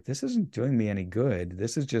was just like, this isn't doing me any good.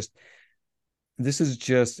 This is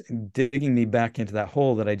just digging me back into that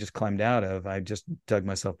hole that I just climbed out of. I just dug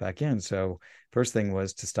myself back in. So first thing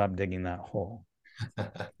was to stop digging that hole.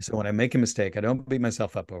 So when I make a mistake, I don't beat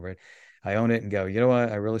myself up over it. I own it and go, you know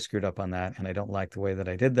what? I really screwed up on that. And I don't like the way that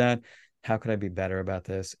I did that. How could I be better about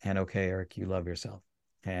this? And okay, Eric, you love yourself.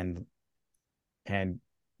 And and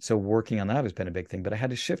so working on that has been a big thing. But I had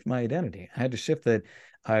to shift my identity. I had to shift that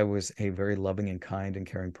I was a very loving and kind and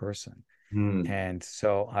caring person. Hmm. And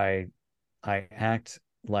so I act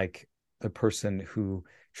like a person who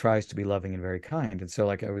tries to be loving and very kind. And so,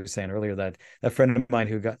 like I was saying earlier, that friend of mine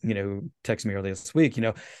who texted me earlier this week,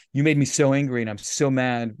 you made me so angry and I'm so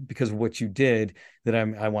mad because of what you did that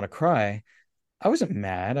I want to cry. I wasn't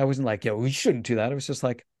mad. I wasn't like, yeah, we shouldn't do that. I was just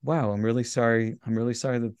like, wow, I'm really sorry. I'm really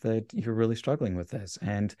sorry that you're really struggling with this.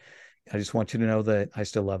 And I just want you to know that I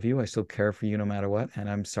still love you. I still care for you no matter what. And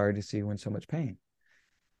I'm sorry to see you in so much pain.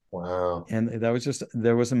 Wow. And that was just,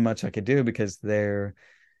 there wasn't much I could do, because they're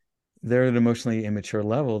at an emotionally immature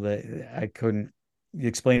level that I couldn't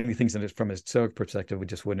explain things from a stoic perspective. It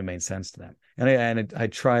just wouldn't have made sense to them. And I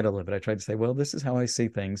tried a little bit. I tried to say, well, this is how I see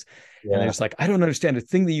things. And they're Yeah. just like, I don't understand a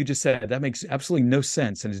thing that you just said. That makes absolutely no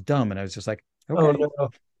sense and it's dumb. And I was just like, Oh okay. no.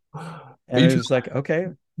 And Me I too. was just like, okay.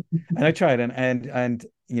 And I tried, and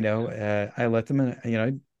I let them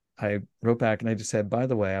in, I wrote back and I just said, by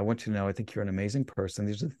the way, I want you to know, I think you're an amazing person.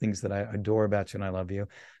 These are the things that I adore about you, and I love you.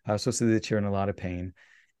 I also see that you're in a lot of pain,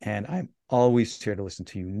 and I'm always here to listen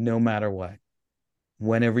to you, no matter what.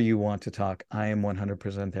 Whenever you want to talk, I am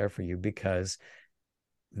 100% there for you, because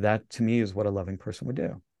that to me is what a loving person would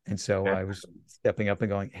do. And so Yeah. I was stepping up and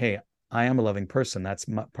going, hey, I am a loving person. That's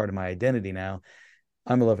part of my identity now.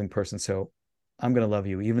 I'm a loving person. So I'm going to love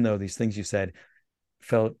you, even though these things you said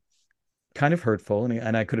felt kind of hurtful,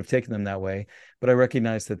 and I could have taken them that way. But I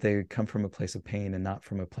recognize that they come from a place of pain and not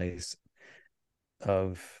from a place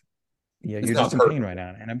of, It's you're not just in pain perfect. right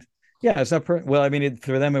now. And yeah, it's not, well, I mean,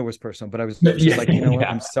 for them, it was personal, but I was just Yeah. like, you know what?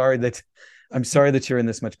 Yeah. I'm sorry that you're in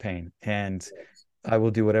this much pain. And I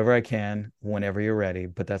will do whatever I can whenever you're ready,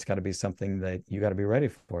 but that's got to be something that you got to be ready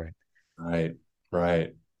for it. Right.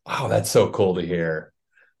 Right. Oh, that's so cool to hear.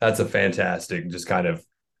 That's a fantastic, just kind of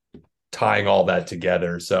tying all that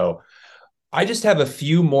together. So I just have a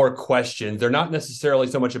few more questions. They're not necessarily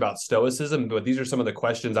so much about stoicism, but these are some of the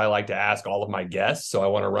questions I like to ask all of my guests. So I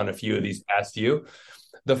want to run a few of these past you.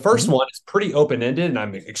 The first Mhm. one is pretty open ended, and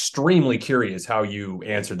I'm extremely curious how you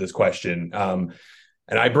answered this question.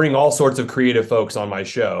 And I bring all sorts of creative folks on my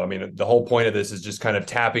show. I mean, the whole point of this is just kind of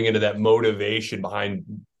tapping into that motivation behind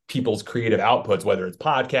people's creative outputs, whether it's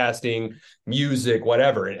podcasting, music,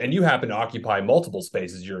 whatever. And you happen to occupy multiple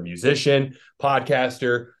spaces. You're a musician,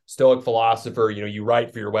 podcaster, stoic philosopher. You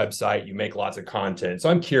write for your website, you make lots of content. So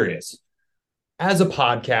I'm curious, as a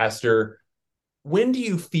podcaster, when do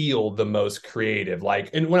you feel the most creative? Like,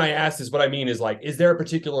 and when I ask this, what I mean is like, is there a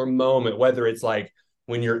particular moment, whether it's like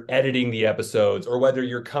when you're editing the episodes or whether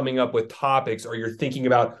you're coming up with topics or you're thinking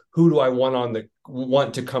about who do I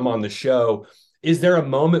want to come on the show? Is there a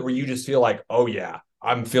moment where you just feel like, oh yeah,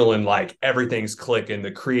 I'm feeling like everything's clicking, the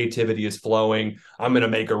creativity is flowing, I'm going to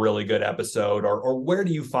make a really good episode? Or where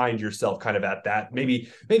do you find yourself kind of at that maybe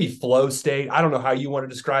flow state? I don't know how you want to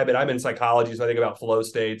describe it. I'm in psychology, so I think about flow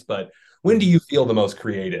states, but when do Mhm. you feel the most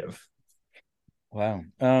creative? Wow.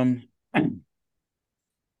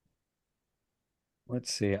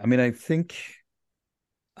 Let's see. I mean, I think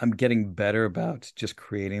I'm getting better about just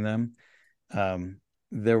creating them. Um,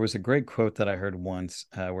 there was a great quote that I heard once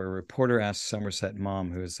where a reporter asked Somerset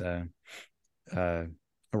Maugham, who's uh, a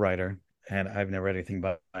writer, and I've never read anything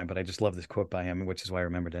by him, but I just love this quote by him, which is why I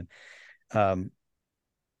remembered it. Um,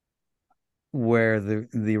 where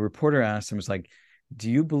the reporter asked him, was like, "Do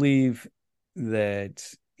you believe that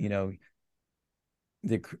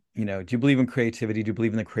the do you believe in creativity? Do you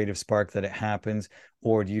believe in the creative spark that it happens,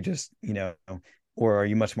 or do you just or are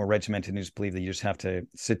you much more regimented and just believe that you just have to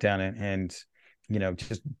sit down and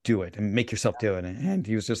just do it and make yourself do it?" And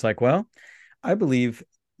he was just like, "Well, I believe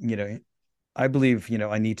you know." I believe,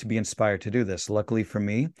 I need to be inspired to do this. Luckily for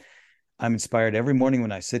me, I'm inspired every morning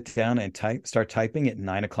when I sit down and start typing at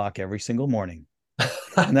 9 o'clock every single morning.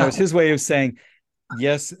 And that was his way of saying,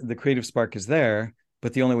 yes, the creative spark is there,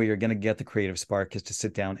 but the only way you're going to get the creative spark is to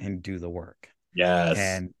sit down and do the work. Yes.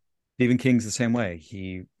 And Stephen King's the same way.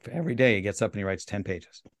 He every day he gets up and he writes 10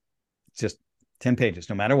 pages. It's just 10 pages,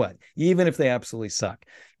 no matter what. Even if they absolutely suck,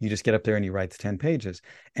 you just get up there and you write the 10 pages.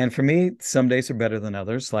 And for me, some days are better than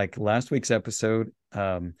others. Like last week's episode,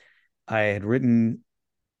 I had written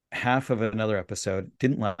half of another episode,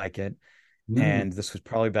 didn't like it. Mm. And this was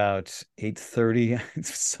probably about 8:30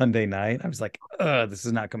 Sunday night. I was like, this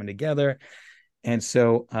is not coming together. And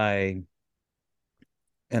so I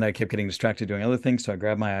kept getting distracted doing other things. So I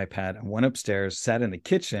grabbed my iPad and went upstairs, sat in the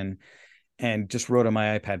kitchen, and just wrote on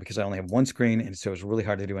my iPad because I only have one screen, and so it was really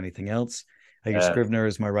hard to do anything else. I use Yes. Scrivener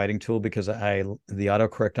as my writing tool because the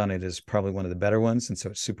autocorrect on it is probably one of the better ones, and so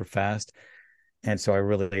it's super fast. And so I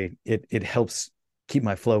really it helps keep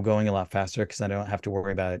my flow going a lot faster because I don't have to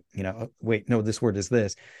worry about oh, wait, no, this word is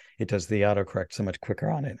this. It does the autocorrect so much quicker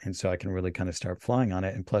on it, and so I can really kind of start flying on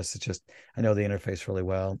it. And plus, it's just I know the interface really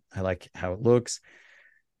well. I like how it looks.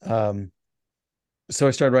 Um, so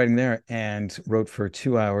I started writing there and wrote for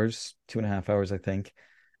 2 hours, 2.5 hours, I think.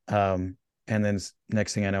 And then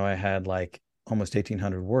next thing I know, I had like almost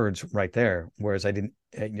 1,800 words right there. Whereas I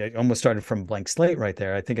almost started from blank slate right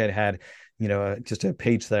there. I think I'd had, just a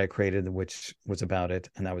page that I created, which was about it.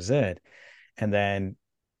 And that was it. And then,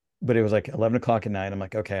 but it was like 11 o'clock at night. I'm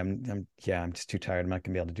like, okay, I'm just too tired. I'm not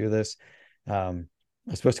gonna be able to do this. I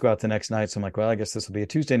was supposed to go out the next night. So I'm like, well, I guess this will be a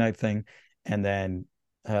Tuesday night thing. And then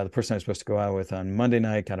the person I was supposed to go out with on Monday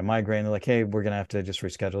night got a migraine. They're like, hey, we're going to have to just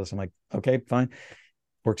reschedule this. I'm like, okay, fine.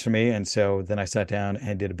 Works for me. And so then I sat down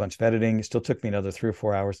and did a bunch of editing. It still took me another 3 or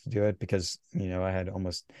 4 hours to do it because, I had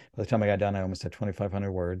by the time I got done, I almost had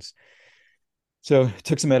 2,500 words. So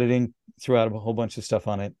took some editing, threw out a whole bunch of stuff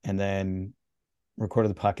on it, and then recorded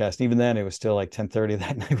the podcast. And even then, it was still like 10:30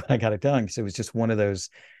 that night when I got it done. So it was just one of those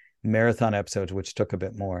marathon episodes, which took a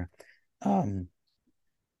bit more. Um,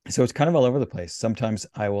 so it's kind of all over the place. Sometimes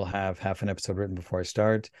I will have half an episode written before I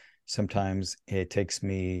start. Sometimes it takes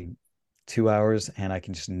me 2 hours and I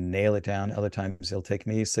can just nail it down. Other times it'll take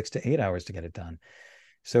me 6 to 8 hours to get it done.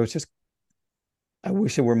 So it's just, I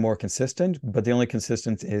wish it were more consistent, but the only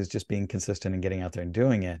consistent is just being consistent and getting out there and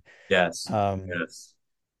doing it. Yes. Um, Yes.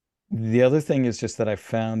 the other thing is just that I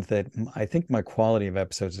found that I think my quality of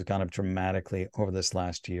episodes has gone up dramatically over this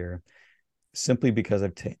last year, simply because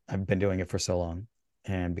I've been doing it for so long,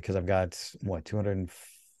 and because I've got what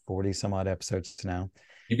 240 some odd episodes now.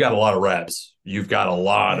 You've got a lot of reps. You've got a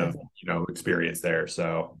lot Yeah. of, experience there.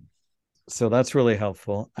 So So that's really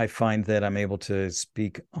helpful. I find that I'm able to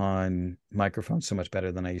speak on microphones so much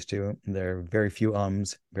better than I used to. There are very few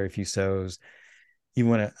ums, very few so's.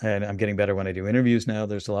 Even and I'm getting better when I do interviews now.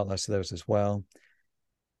 There's a lot less of those as well.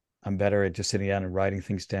 I'm better at just sitting down and writing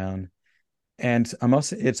things down. And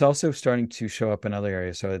it's also starting to show up in other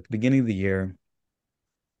areas. So at the beginning of the year,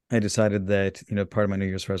 I decided that, part of my New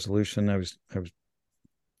Year's resolution, I was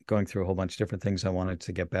going through a whole bunch of different things I wanted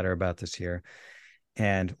to get better about this year.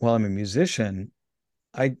 And while I'm a musician,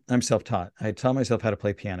 I'm self-taught. I taught myself how to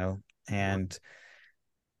play piano, and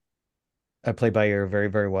I play by ear very,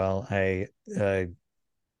 very well. Uh,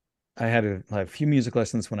 I had a few music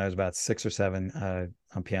lessons when I was about 6 or 7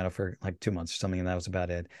 on piano for like 2 months or something, and that was about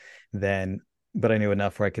it. Then, but I knew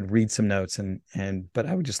enough where I could read some notes, but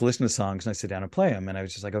I would just listen to songs and I sit down and play them, and I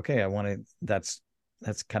was just like, okay, I want to. That's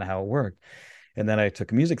kind of how it worked. And then I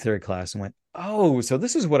took a music theory class and went, oh, so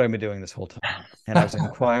this is what I've been doing this whole time. And I was in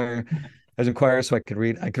choir, so I could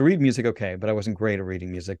read music okay, but I wasn't great at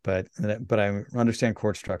reading music. But I understand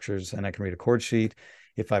chord structures and I can read a chord sheet.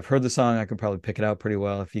 If I've heard the song, I can probably pick it out pretty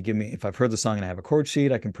well. If I've heard the song and I have a chord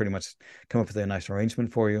sheet, I can pretty much come up with a nice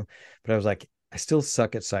arrangement for you. But I was like, I still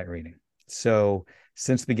suck at sight reading. So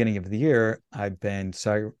since the beginning of the year, I've been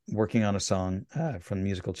working on a song from the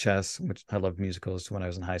musical Chess, which I loved musicals when I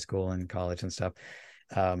was in high school and college and stuff.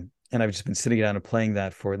 And I've just been sitting down and playing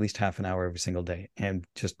that for at least half an hour every single day and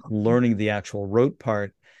just learning the actual rote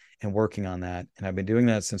part and working on that. And I've been doing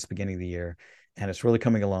that since the beginning of the year, and it's really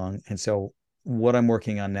coming along. And so what I'm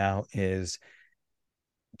working on now is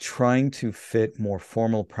trying to fit more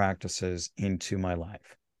formal practices into my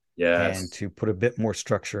life and Yes. to put a bit more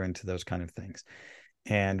structure into those kind of things.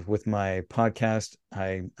 And with my podcast,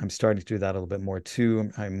 I'm starting to do that a little bit more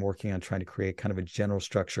too. I'm working on trying to create kind of a general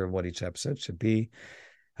structure of what each episode should be.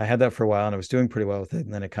 I had that for a while and I was doing pretty well with it.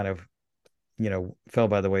 And then it kind of, fell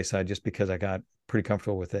by the wayside just because I got pretty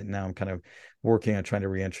comfortable with it. And now I'm kind of working on trying to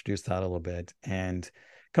reintroduce that a little bit and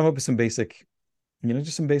come up with some basic,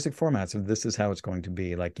 just some basic formats of this is how it's going to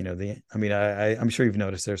be. Like, I'm sure you've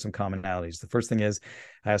noticed there's some commonalities. The first thing is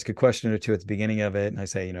I ask a question or two at the beginning of it and I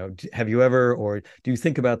say, have you ever, or do you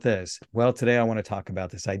think about this? Well, today I want to talk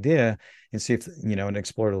about this idea and see if, and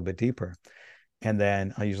explore it a little bit deeper. And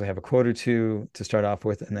then I usually have a quote or two to start off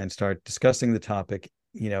with and then start discussing the topic,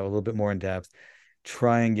 a little bit more in depth,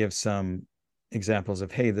 try and give some examples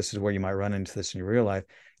of, hey, this is where you might run into this in your real life.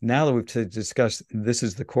 Now that we've discussed this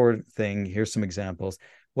is the core thing, here's some examples.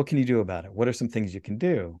 What can you do about it? What are some things you can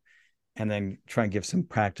do? And then try and give some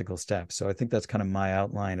practical steps. So I think that's kind of my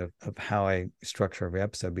outline of how I structure every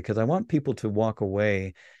episode, because I want people to walk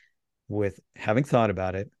away with having thought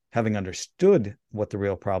about it, having understood what the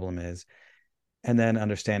real problem is, and then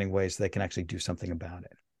understanding ways they can actually do something about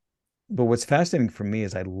it. But what's fascinating for me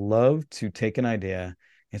is I love to take an idea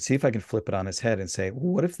and see if I can flip it on its head and say,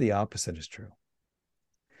 well, what if the opposite is true?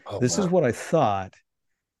 Oh, This is wow. what I thought.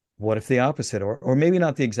 What if the opposite, or maybe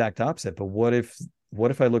not the exact opposite, but what if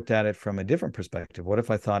I looked at it from a different perspective? What if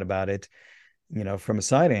I thought about it, from a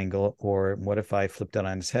side angle, or what if I flipped it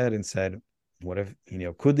on its head and said, what if,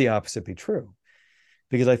 could the opposite be true?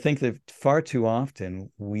 Because I think that far too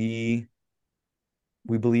often we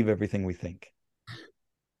believe everything we think.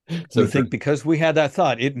 So We true. think because we had that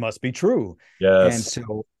thought, it must be true. And Yes.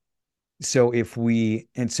 so if we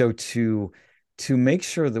and so to make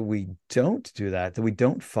sure that we don't do that, that we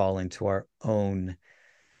don't fall into our own,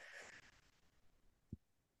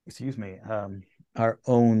 excuse me, our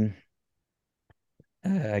own,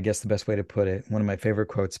 I guess the best way to put it, one of my favorite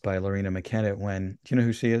quotes by Lorena McKenna, do you know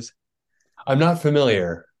who she is? I'm not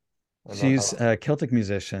familiar. I'm not. She's a Celtic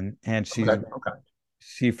musician, and Okay. Okay.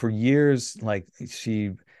 she for years, like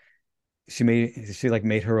she like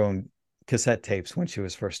made her own cassette tapes when she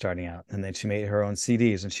was first starting out, and then she made her own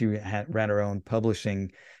CDs, and she ran her own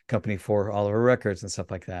publishing company for all of her records and stuff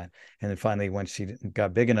like that. And then finally, when she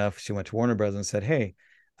got big enough, she went to Warner Brothers and said, hey,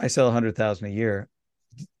 I sell 100,000 a year,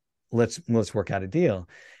 let's work out a deal.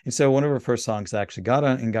 And so one of her first songs actually got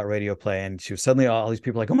on and got radio play, and she was suddenly all these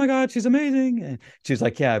people like, oh my god, she's amazing. And she was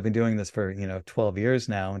like, yeah, I've been doing this for 12 years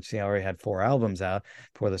now, and she already had 4 albums out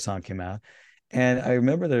before the song came out. And I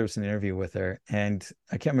remember there was an interview with her, and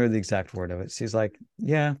I can't remember the exact word of it. She's like,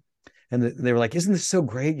 yeah. And they were like, isn't this so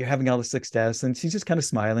great, you're having all this success? And she's just kind of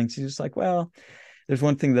smiling. She's just like, well, there's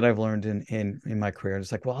one thing that I've learned in my career.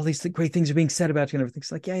 It's like, well, all these great things are being said about you and everything.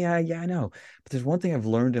 It's like, yeah, I know. But there's one thing I've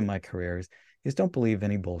learned in my career is don't believe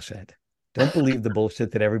any bullshit. Don't believe the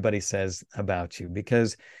bullshit that everybody says about you,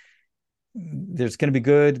 because there's going to be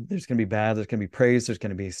good, there's going to be bad, there's going to be praise, there's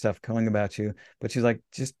going to be stuff going about you. But she's like,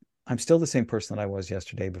 just I'm still the same person that I was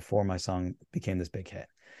yesterday before my song became this big hit.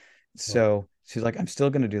 So she's like, I'm still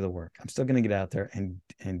going to do the work. I'm still going to get out there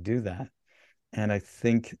and do that. And I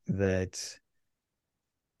think that,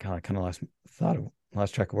 God, I kind of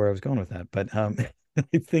lost track of where I was going with that. But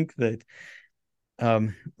I think that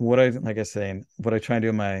what I like I say, what I try and do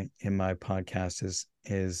in my podcast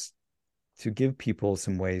is to give people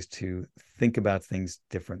some ways to think about things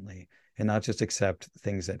differently and not just accept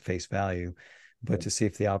things at face value, but to see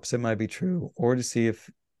if the opposite might be true, or to see if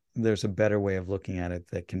there's a better way of looking at it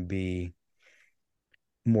that can be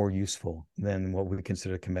more useful than what we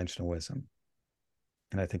consider conventional wisdom.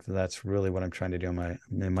 And I think that that's really what I'm trying to do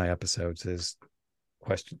in my episodes is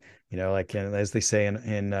question, like as they say in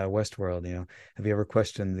Westworld, have you ever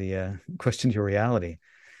questioned questioned your reality?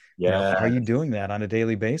 Are Yeah. you doing that on a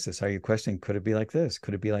daily basis? Are you questioning, could it be like this?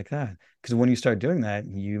 Could it be like that? Because when you start doing that,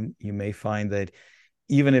 you may find that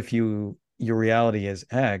even if your reality is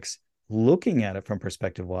X, looking at it from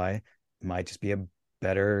perspective Y might just be a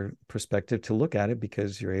better perspective to look at it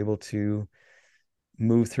because you're able to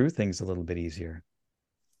move through things a little bit easier.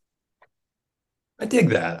 I dig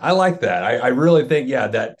that. I like that. I really think, yeah,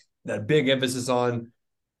 that big emphasis on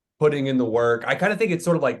putting in the work. I kind of think it's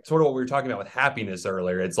sort of what we were talking about with happiness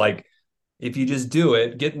earlier. It's like if you just do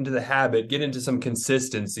it, get into the habit, get into some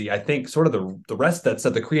consistency, I think sort of the rest of that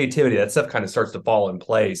stuff, the creativity, that stuff kind of starts to fall in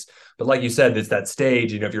place. But like you said, it's that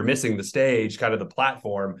stage, if you're missing the stage, kind of the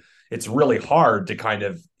platform, it's really hard to kind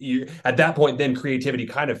of at that point, then creativity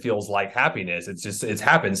kind of feels like happiness. It's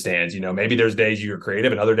happenstance. Maybe there's days you're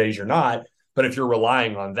creative and other days you're not. But if you're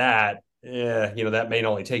relying on that, that may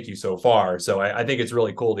only take you so far. So I think it's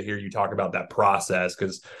really cool to hear you talk about that process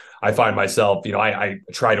because I find myself, I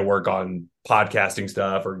try to work on podcasting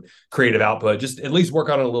stuff or creative output, just at least work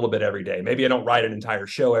on it a little bit every day. Maybe I don't write an entire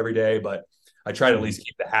show every day, but I try to at least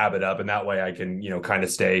keep the habit up, and that way I can, kind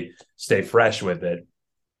of stay fresh with it.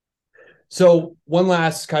 So one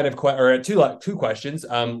last kind of or two questions,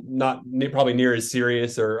 not probably near as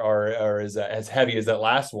serious or as heavy as that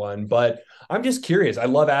last one, but I'm just curious. I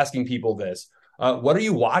love asking people this. What are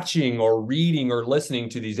you watching or reading or listening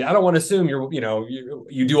to these? I don't want to assume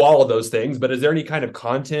you do all of those things, but is there any kind of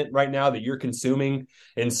content right now that you're consuming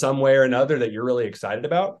in some way or another that you're really excited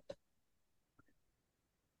about?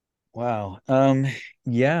 Wow.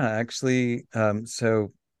 Yeah, actually,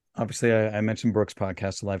 so obviously I mentioned Brooks'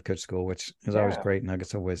 podcast, The Life Coach School, which is always Yeah. great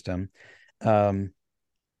nuggets of wisdom. Um,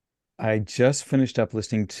 I just finished up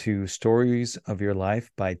listening to Stories of Your Life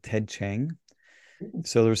by Ted Chiang.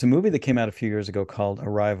 So there was a movie that came out a few years ago called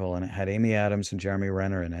Arrival, and it had Amy Adams and Jeremy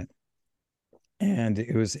Renner in it. And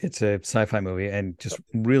it's a sci-fi movie and just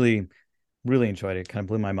really, really enjoyed it. Kind of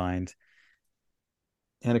blew my mind.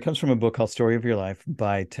 And it comes from a book called Story of Your Life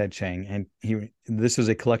by Ted Chiang. And this is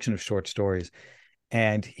a collection of short stories.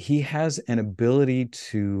 And he has an ability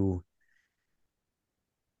to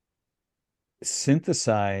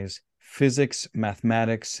synthesize physics,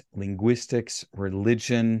 mathematics, linguistics,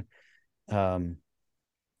 religion, um,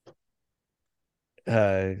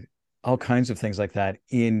 uh, all kinds of things like that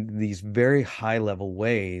in these very high level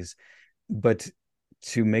ways, but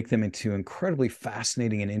to make them into incredibly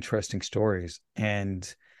fascinating and interesting stories. And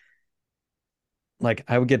like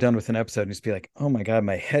I would get done with an episode and just be like, oh my God,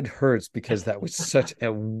 my head hurts because that was such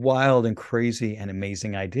a wild and crazy and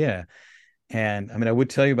amazing idea. And I mean, I would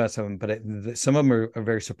tell you about some, but some of them are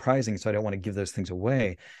very surprising. So I don't want to give those things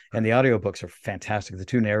away. And the audiobooks are fantastic. The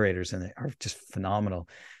two narrators in it are just phenomenal.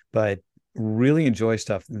 But really enjoy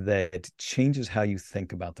stuff that changes how you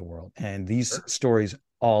think about the world. And these stories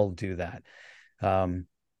all do that. Um,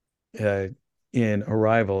 uh, in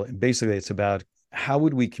Arrival, basically, it's about how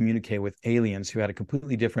would we communicate with aliens who had a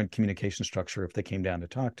completely different communication structure if they came down to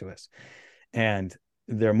talk to us. And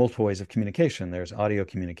there are multiple ways of communication. There's audio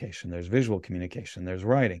communication, there's visual communication, there's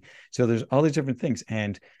writing. So there's all these different things.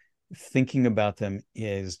 And thinking about them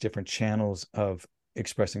is different channels of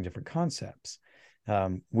expressing different concepts,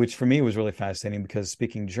 which for me was really fascinating because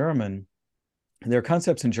speaking German, there are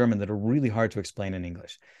concepts in German that are really hard to explain in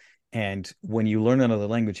English. And when you learn another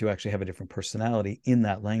language, you actually have a different personality in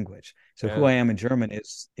that language. So who Yeah. I am in German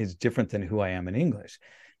is different than who I am in English,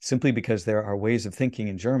 simply because there are ways of thinking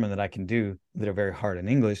in German that I can do that are very hard in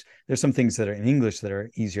English. There's some things that are in English that are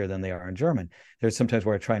easier than they are in German. There's sometimes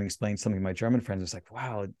where I try and explain something to my German friends. It's like,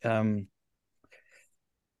 wow,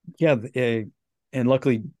 yeah. And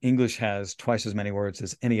luckily, English has twice as many words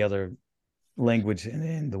as any other language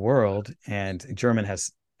in the world, and German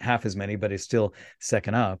has half as many, but it's still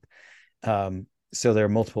second up. So there are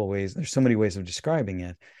multiple ways. There's so many ways of describing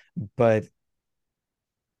it. But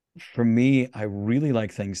for me, I really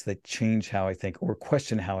like things that change how I think or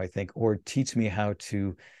question how I think or teach me how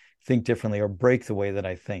to think differently or break the way that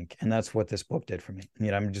I think. And that's what this book did for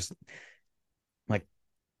me. I'm just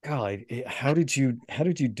God, how did you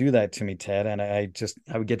do that to me, Ted? And I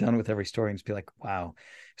would get done with every story and just be like, wow.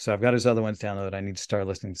 So I've got his other ones downloaded. I need to start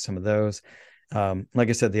listening to some of those. Like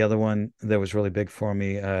I said, the other one that was really big for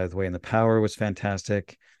me, The Way and the Power was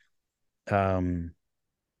fantastic. Um,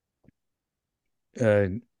 uh,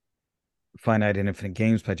 Finite and Infinite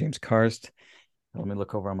Games by James Karst. Let me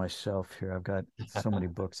look over on my shelf here. I've got so many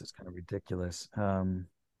books, it's kind of ridiculous. Oh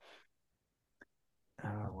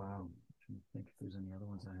wow. I think if there's any other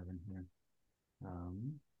ones I have in here.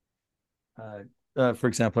 Um, for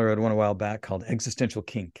example, I read one a while back called Existential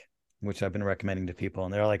Kink, which I've been recommending to people,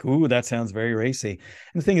 and they're like, "Ooh, that sounds very racy."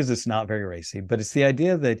 And the thing is, it's not very racy, but it's the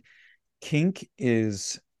idea that kink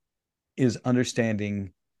is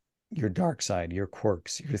understanding your dark side, your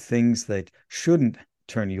quirks, your things that shouldn't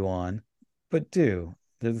turn you on, but do.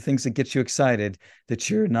 They're the things that get you excited that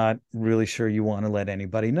you're not really sure you want to let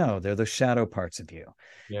anybody know. They're the shadow parts of you.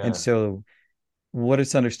 And Yeah. so what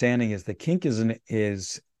it's understanding is that kink is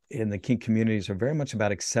in the kink communities are very much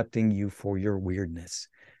about accepting you for your weirdness,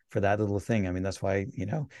 for that little thing. I mean, that's why, you're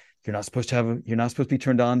not supposed to be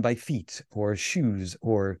turned on by feet or shoes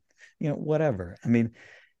or, whatever. I mean,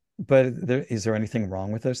 but is there anything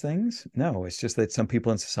wrong with those things? No, it's just that some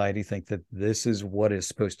people in society think that this is what is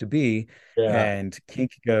supposed to be. Yeah. And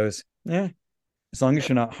kink goes, as long as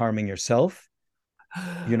you're not harming yourself,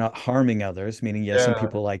 you're not harming others, meaning, yes, some Yeah.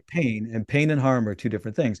 people like pain, and pain and harm are two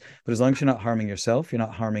different things. But as long as you're not harming yourself, you're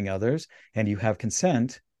not harming others, and you have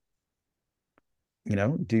consent,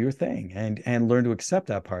 do your thing and learn to accept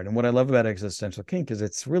that part. And what I love about existential kink is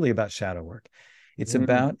it's really about shadow work. It's Mm,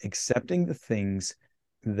 about accepting the things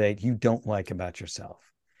that you don't like about yourself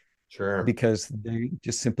sure. because they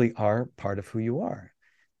just simply are part of who you are.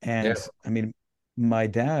 Yeah. And I mean, my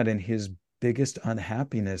dad and his biggest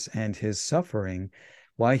unhappiness and his suffering,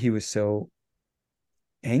 why he was so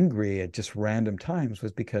angry at just random times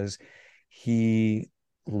was because he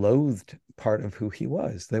loathed part of who he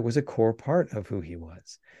was. That was a core part of who he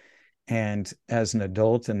was. And as an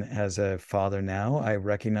adult and as a father now, I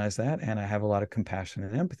recognize that and I have a lot of compassion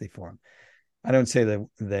and empathy for him. I don't say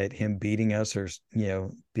that him beating us or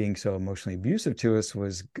being so emotionally abusive to us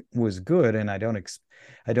was good, and I don't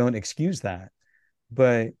excuse that,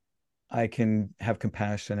 but I can have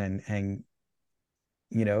compassion and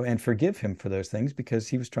forgive him for those things because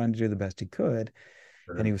he was trying to do the best he could,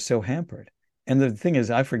 and he Sure. was so hampered. And the thing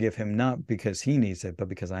is, I forgive him not because he needs it, but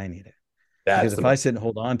because I need it. Because That's if the I sit and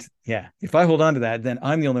hold on to, yeah, if I hold on to that, then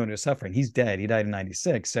I'm the only one who's suffering. He's dead. He died in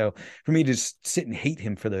 96. So for me to just sit and hate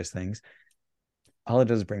him for those things, all it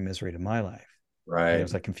does is bring misery to my life. right.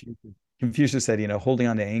 It's like Confucius said, holding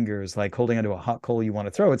on to anger is like holding onto a hot coal you want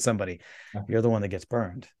to throw at somebody. You're the one that gets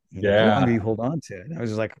burned. The longer Yeah. you hold on to it. And I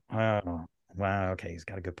was just like, oh, wow, okay, he's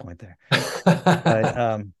got a good point there.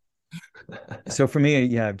 But so for me,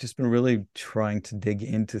 yeah, I've just been really trying to dig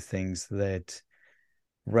into things that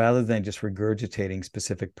rather than just regurgitating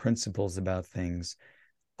specific principles about things,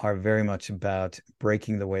 are very much about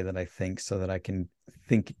breaking the way that I think so that I can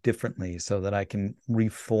think differently, so that I can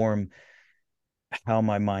reform how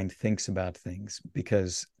my mind thinks about things.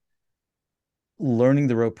 Because learning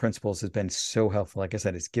the rope principles has been so helpful. Like I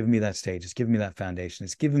said, it's given me that stage, it's given me that foundation,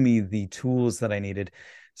 it's given me the tools that I needed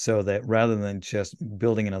so that rather than just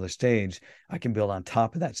building another stage, I can build on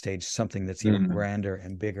top of that stage something that's even Mm, grander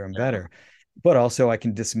and bigger and yeah. better. But also I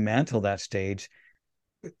can dismantle that stage,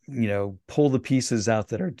 pull the pieces out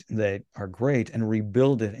that are great and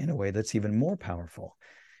rebuild it in a way that's even more powerful.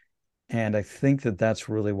 And I think that that's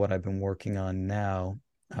really what I've been working on now.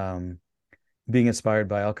 Um, Being inspired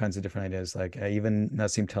by all kinds of different ideas, like even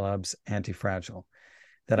Nassim Taleb's anti-fragile,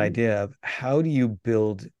 that Mm, idea of how do you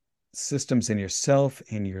build systems in yourself,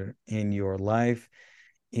 in your life,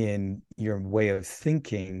 in your way of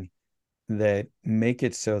thinking that make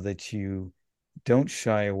it so that you don't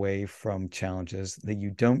shy away from challenges, that you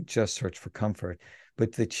don't just search for comfort,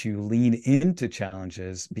 but that you lean into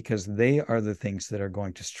challenges because they are the things that are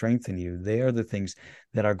going to strengthen you. They are the things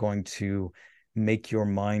that are going to make your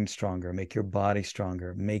mind stronger, make your body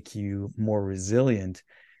stronger, make you more resilient.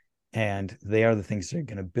 And they are the things that are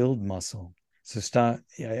going to build muscle. So stop.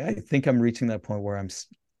 I think I'm reaching that point where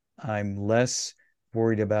I'm less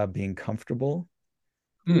worried about being comfortable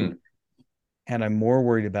mm, and I'm more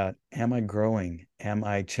worried about, am I growing? Am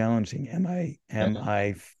I challenging? Am yeah.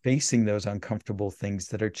 I facing those uncomfortable things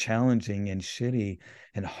that are challenging and shitty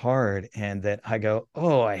and hard and that I go,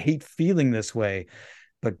 "Oh, I hate feeling this way.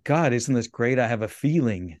 But God, isn't this great? I have a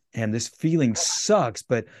feeling and this feeling sucks,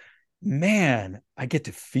 but man, I get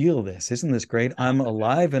to feel this. Isn't this great? I'm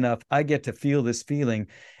alive enough. I get to feel this feeling.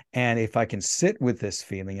 And if I can sit with this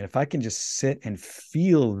feeling and if I can just sit and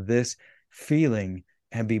feel this feeling,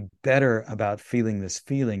 and be better about feeling this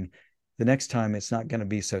feeling, the next time it's not going to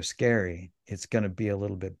be so scary. It's going to be a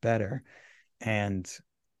little bit better. And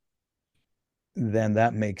then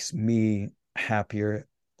that makes me happier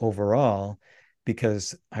overall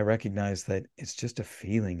because I recognize that it's just a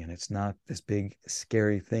feeling and it's not this big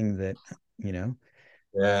scary thing that, you know,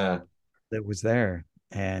 Yeah. that was there.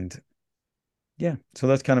 And yeah, so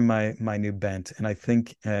that's kind of my new bent. And I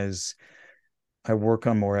think as I work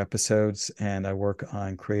on more episodes and I work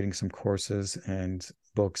on creating some courses and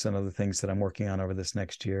books and other things that I'm working on over this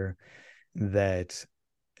next year, that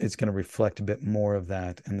it's going to reflect a bit more of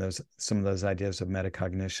that and those some of those ideas of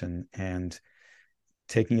metacognition and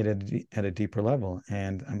taking it at a deeper level.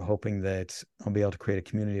 And I'm hoping that I'll be able to create a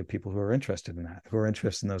community of people who are interested in that, who are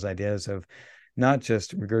interested in those ideas of not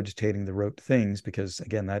just regurgitating the rote things, because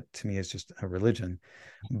again, that to me is just a religion,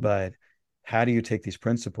 but how do you take these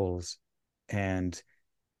principles and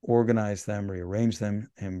organize them, rearrange them,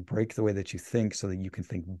 and break the way that you think so that you can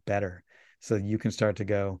think better, so that you can start to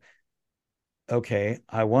go, okay,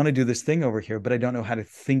 I want to do this thing over here, but I don't know how to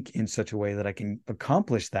think in such a way that I can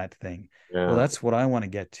accomplish that thing. Well, Yeah. that's what I want to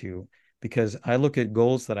get to because I look at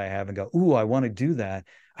goals that I have and go, ooh, I want to do that.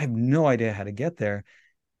 I have no idea how to get there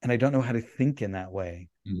and I don't know how to think in that way.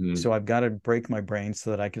 Mhm. So I've got to break my brain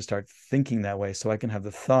so that I can start thinking that way so I can have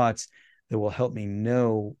the thoughts that will help me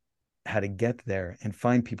know how to get there and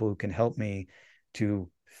find people who can help me to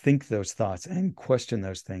think those thoughts and question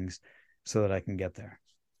those things so that I can get there.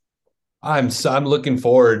 I'm looking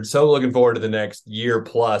forward to the next year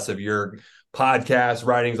plus of your podcast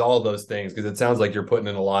writings, all of those things, because it sounds like you're putting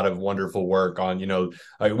in a lot of wonderful work on,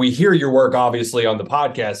 we hear your work obviously on the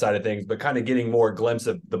podcast side of things, but kind of getting more glimpse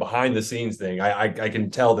of the behind the scenes thing. I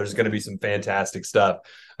can tell there's going to be some fantastic stuff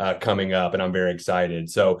coming up, and I'm very excited.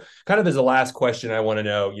 So, kind of as a last question, I want to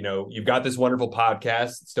know, you've got this wonderful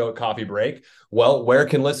podcast, Stoic Coffee Break. Well, where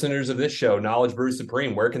can listeners of this show, Knowledge Brews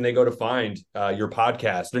Supreme, where can they go to find your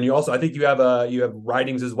podcast? And you also, I think you have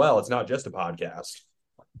writings as well. It's not just a podcast.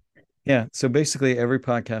 Yeah. So basically, every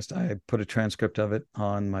podcast, I put a transcript of it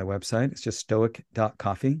on my website. It's just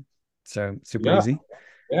stoic.coffee. So super Yeah, easy.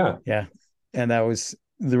 yeah, Yeah. And that was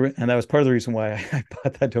part of the reason why I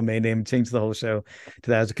bought that domain name, changed the whole show to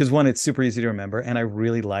that, because one, it's super easy to remember. And I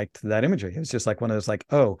really liked that imagery. It was just like one of those like,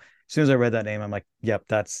 oh, as soon as I read that name, I'm like, yep,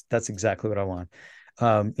 that's exactly what I want.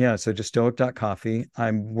 Yeah. So just stoic.coffee.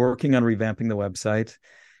 I'm working on revamping the website.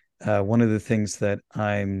 One of the things that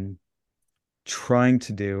I'm trying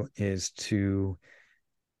to do is to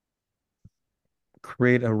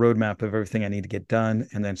create a roadmap of everything I need to get done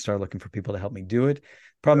and then start looking for people to help me do it.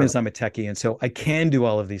 Problem is, sure. I'm a techie, and so I can do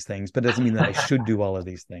all of these things, but it doesn't mean that I should do all of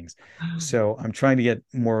these things. So I'm trying to get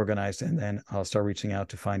more organized, and then I'll start reaching out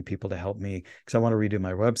to find people to help me because I want to redo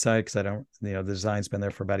my website because I don't, the design's been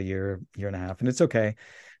there for about a year and a half, and it's okay,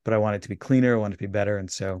 but I want it to be cleaner, I want it to be better,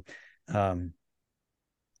 and so um,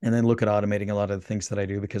 and then look at automating a lot of the things that I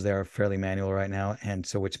do because they are fairly manual right now, and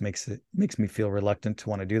so which makes me feel reluctant to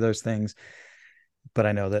want to do those things. But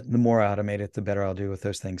I know that the more I automate it, the better I'll do with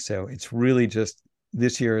those things. So it's really just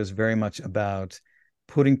this year is very much about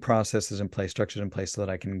putting processes in place, structures in place so that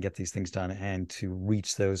I can get these things done and to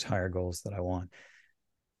reach those higher goals that I want.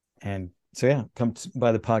 And so, yeah, come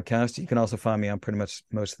by the podcast. You can also find me on pretty much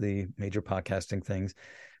most of the major podcasting things.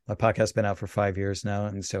 My podcast's been out for 5 years now.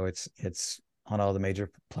 And so it's on all the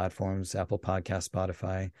major platforms, Apple Podcast,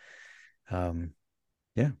 Spotify. Um,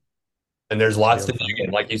 yeah, And there's should be lots able to to find dig me.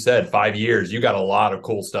 in. Like you said, 5 years, you got a lot of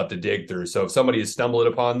cool stuff to dig through. So if somebody is stumbling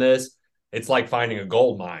upon this, it's like finding a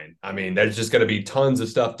gold mine. I mean, there's just going to be tons of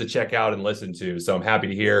stuff to check out and listen to. So I'm happy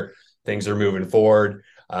to hear things are moving forward.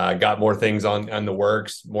 Got more things on the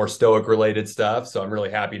works, more Stoic related stuff. So I'm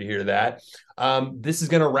really happy to hear that. This is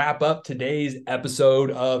going to wrap up today's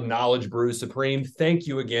episode of Knowledge Brews Supreme. Thank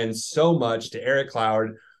you again so much to Eric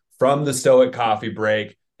Cloward from the Stoic Coffee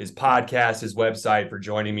Break, his podcast, his website, for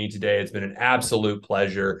joining me today. It's been an absolute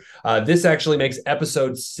pleasure. This actually makes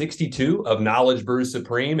episode 62 of Knowledge Brews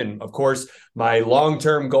Supreme. And of course, my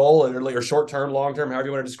long-term goal, or short-term, long-term, however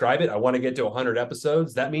you want to describe it, I want to get to 100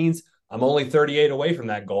 episodes. That means I'm only 38 away from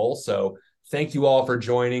that goal. So thank you all for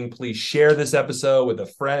joining. Please share this episode with a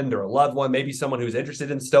friend or a loved one, maybe someone who's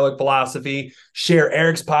interested in Stoic philosophy. Share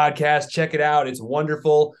Eric's podcast. Check it out. It's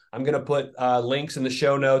wonderful. I'm going to put links in the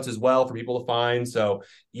show notes as well for people to find. So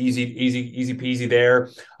easy peasy there.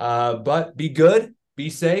 But be good, be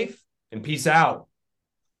safe, and peace out.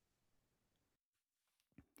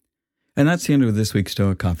 And that's the end of this week's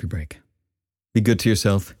Stoic Coffee Break. Be good to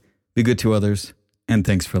yourself, be good to others, and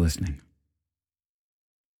thanks for listening.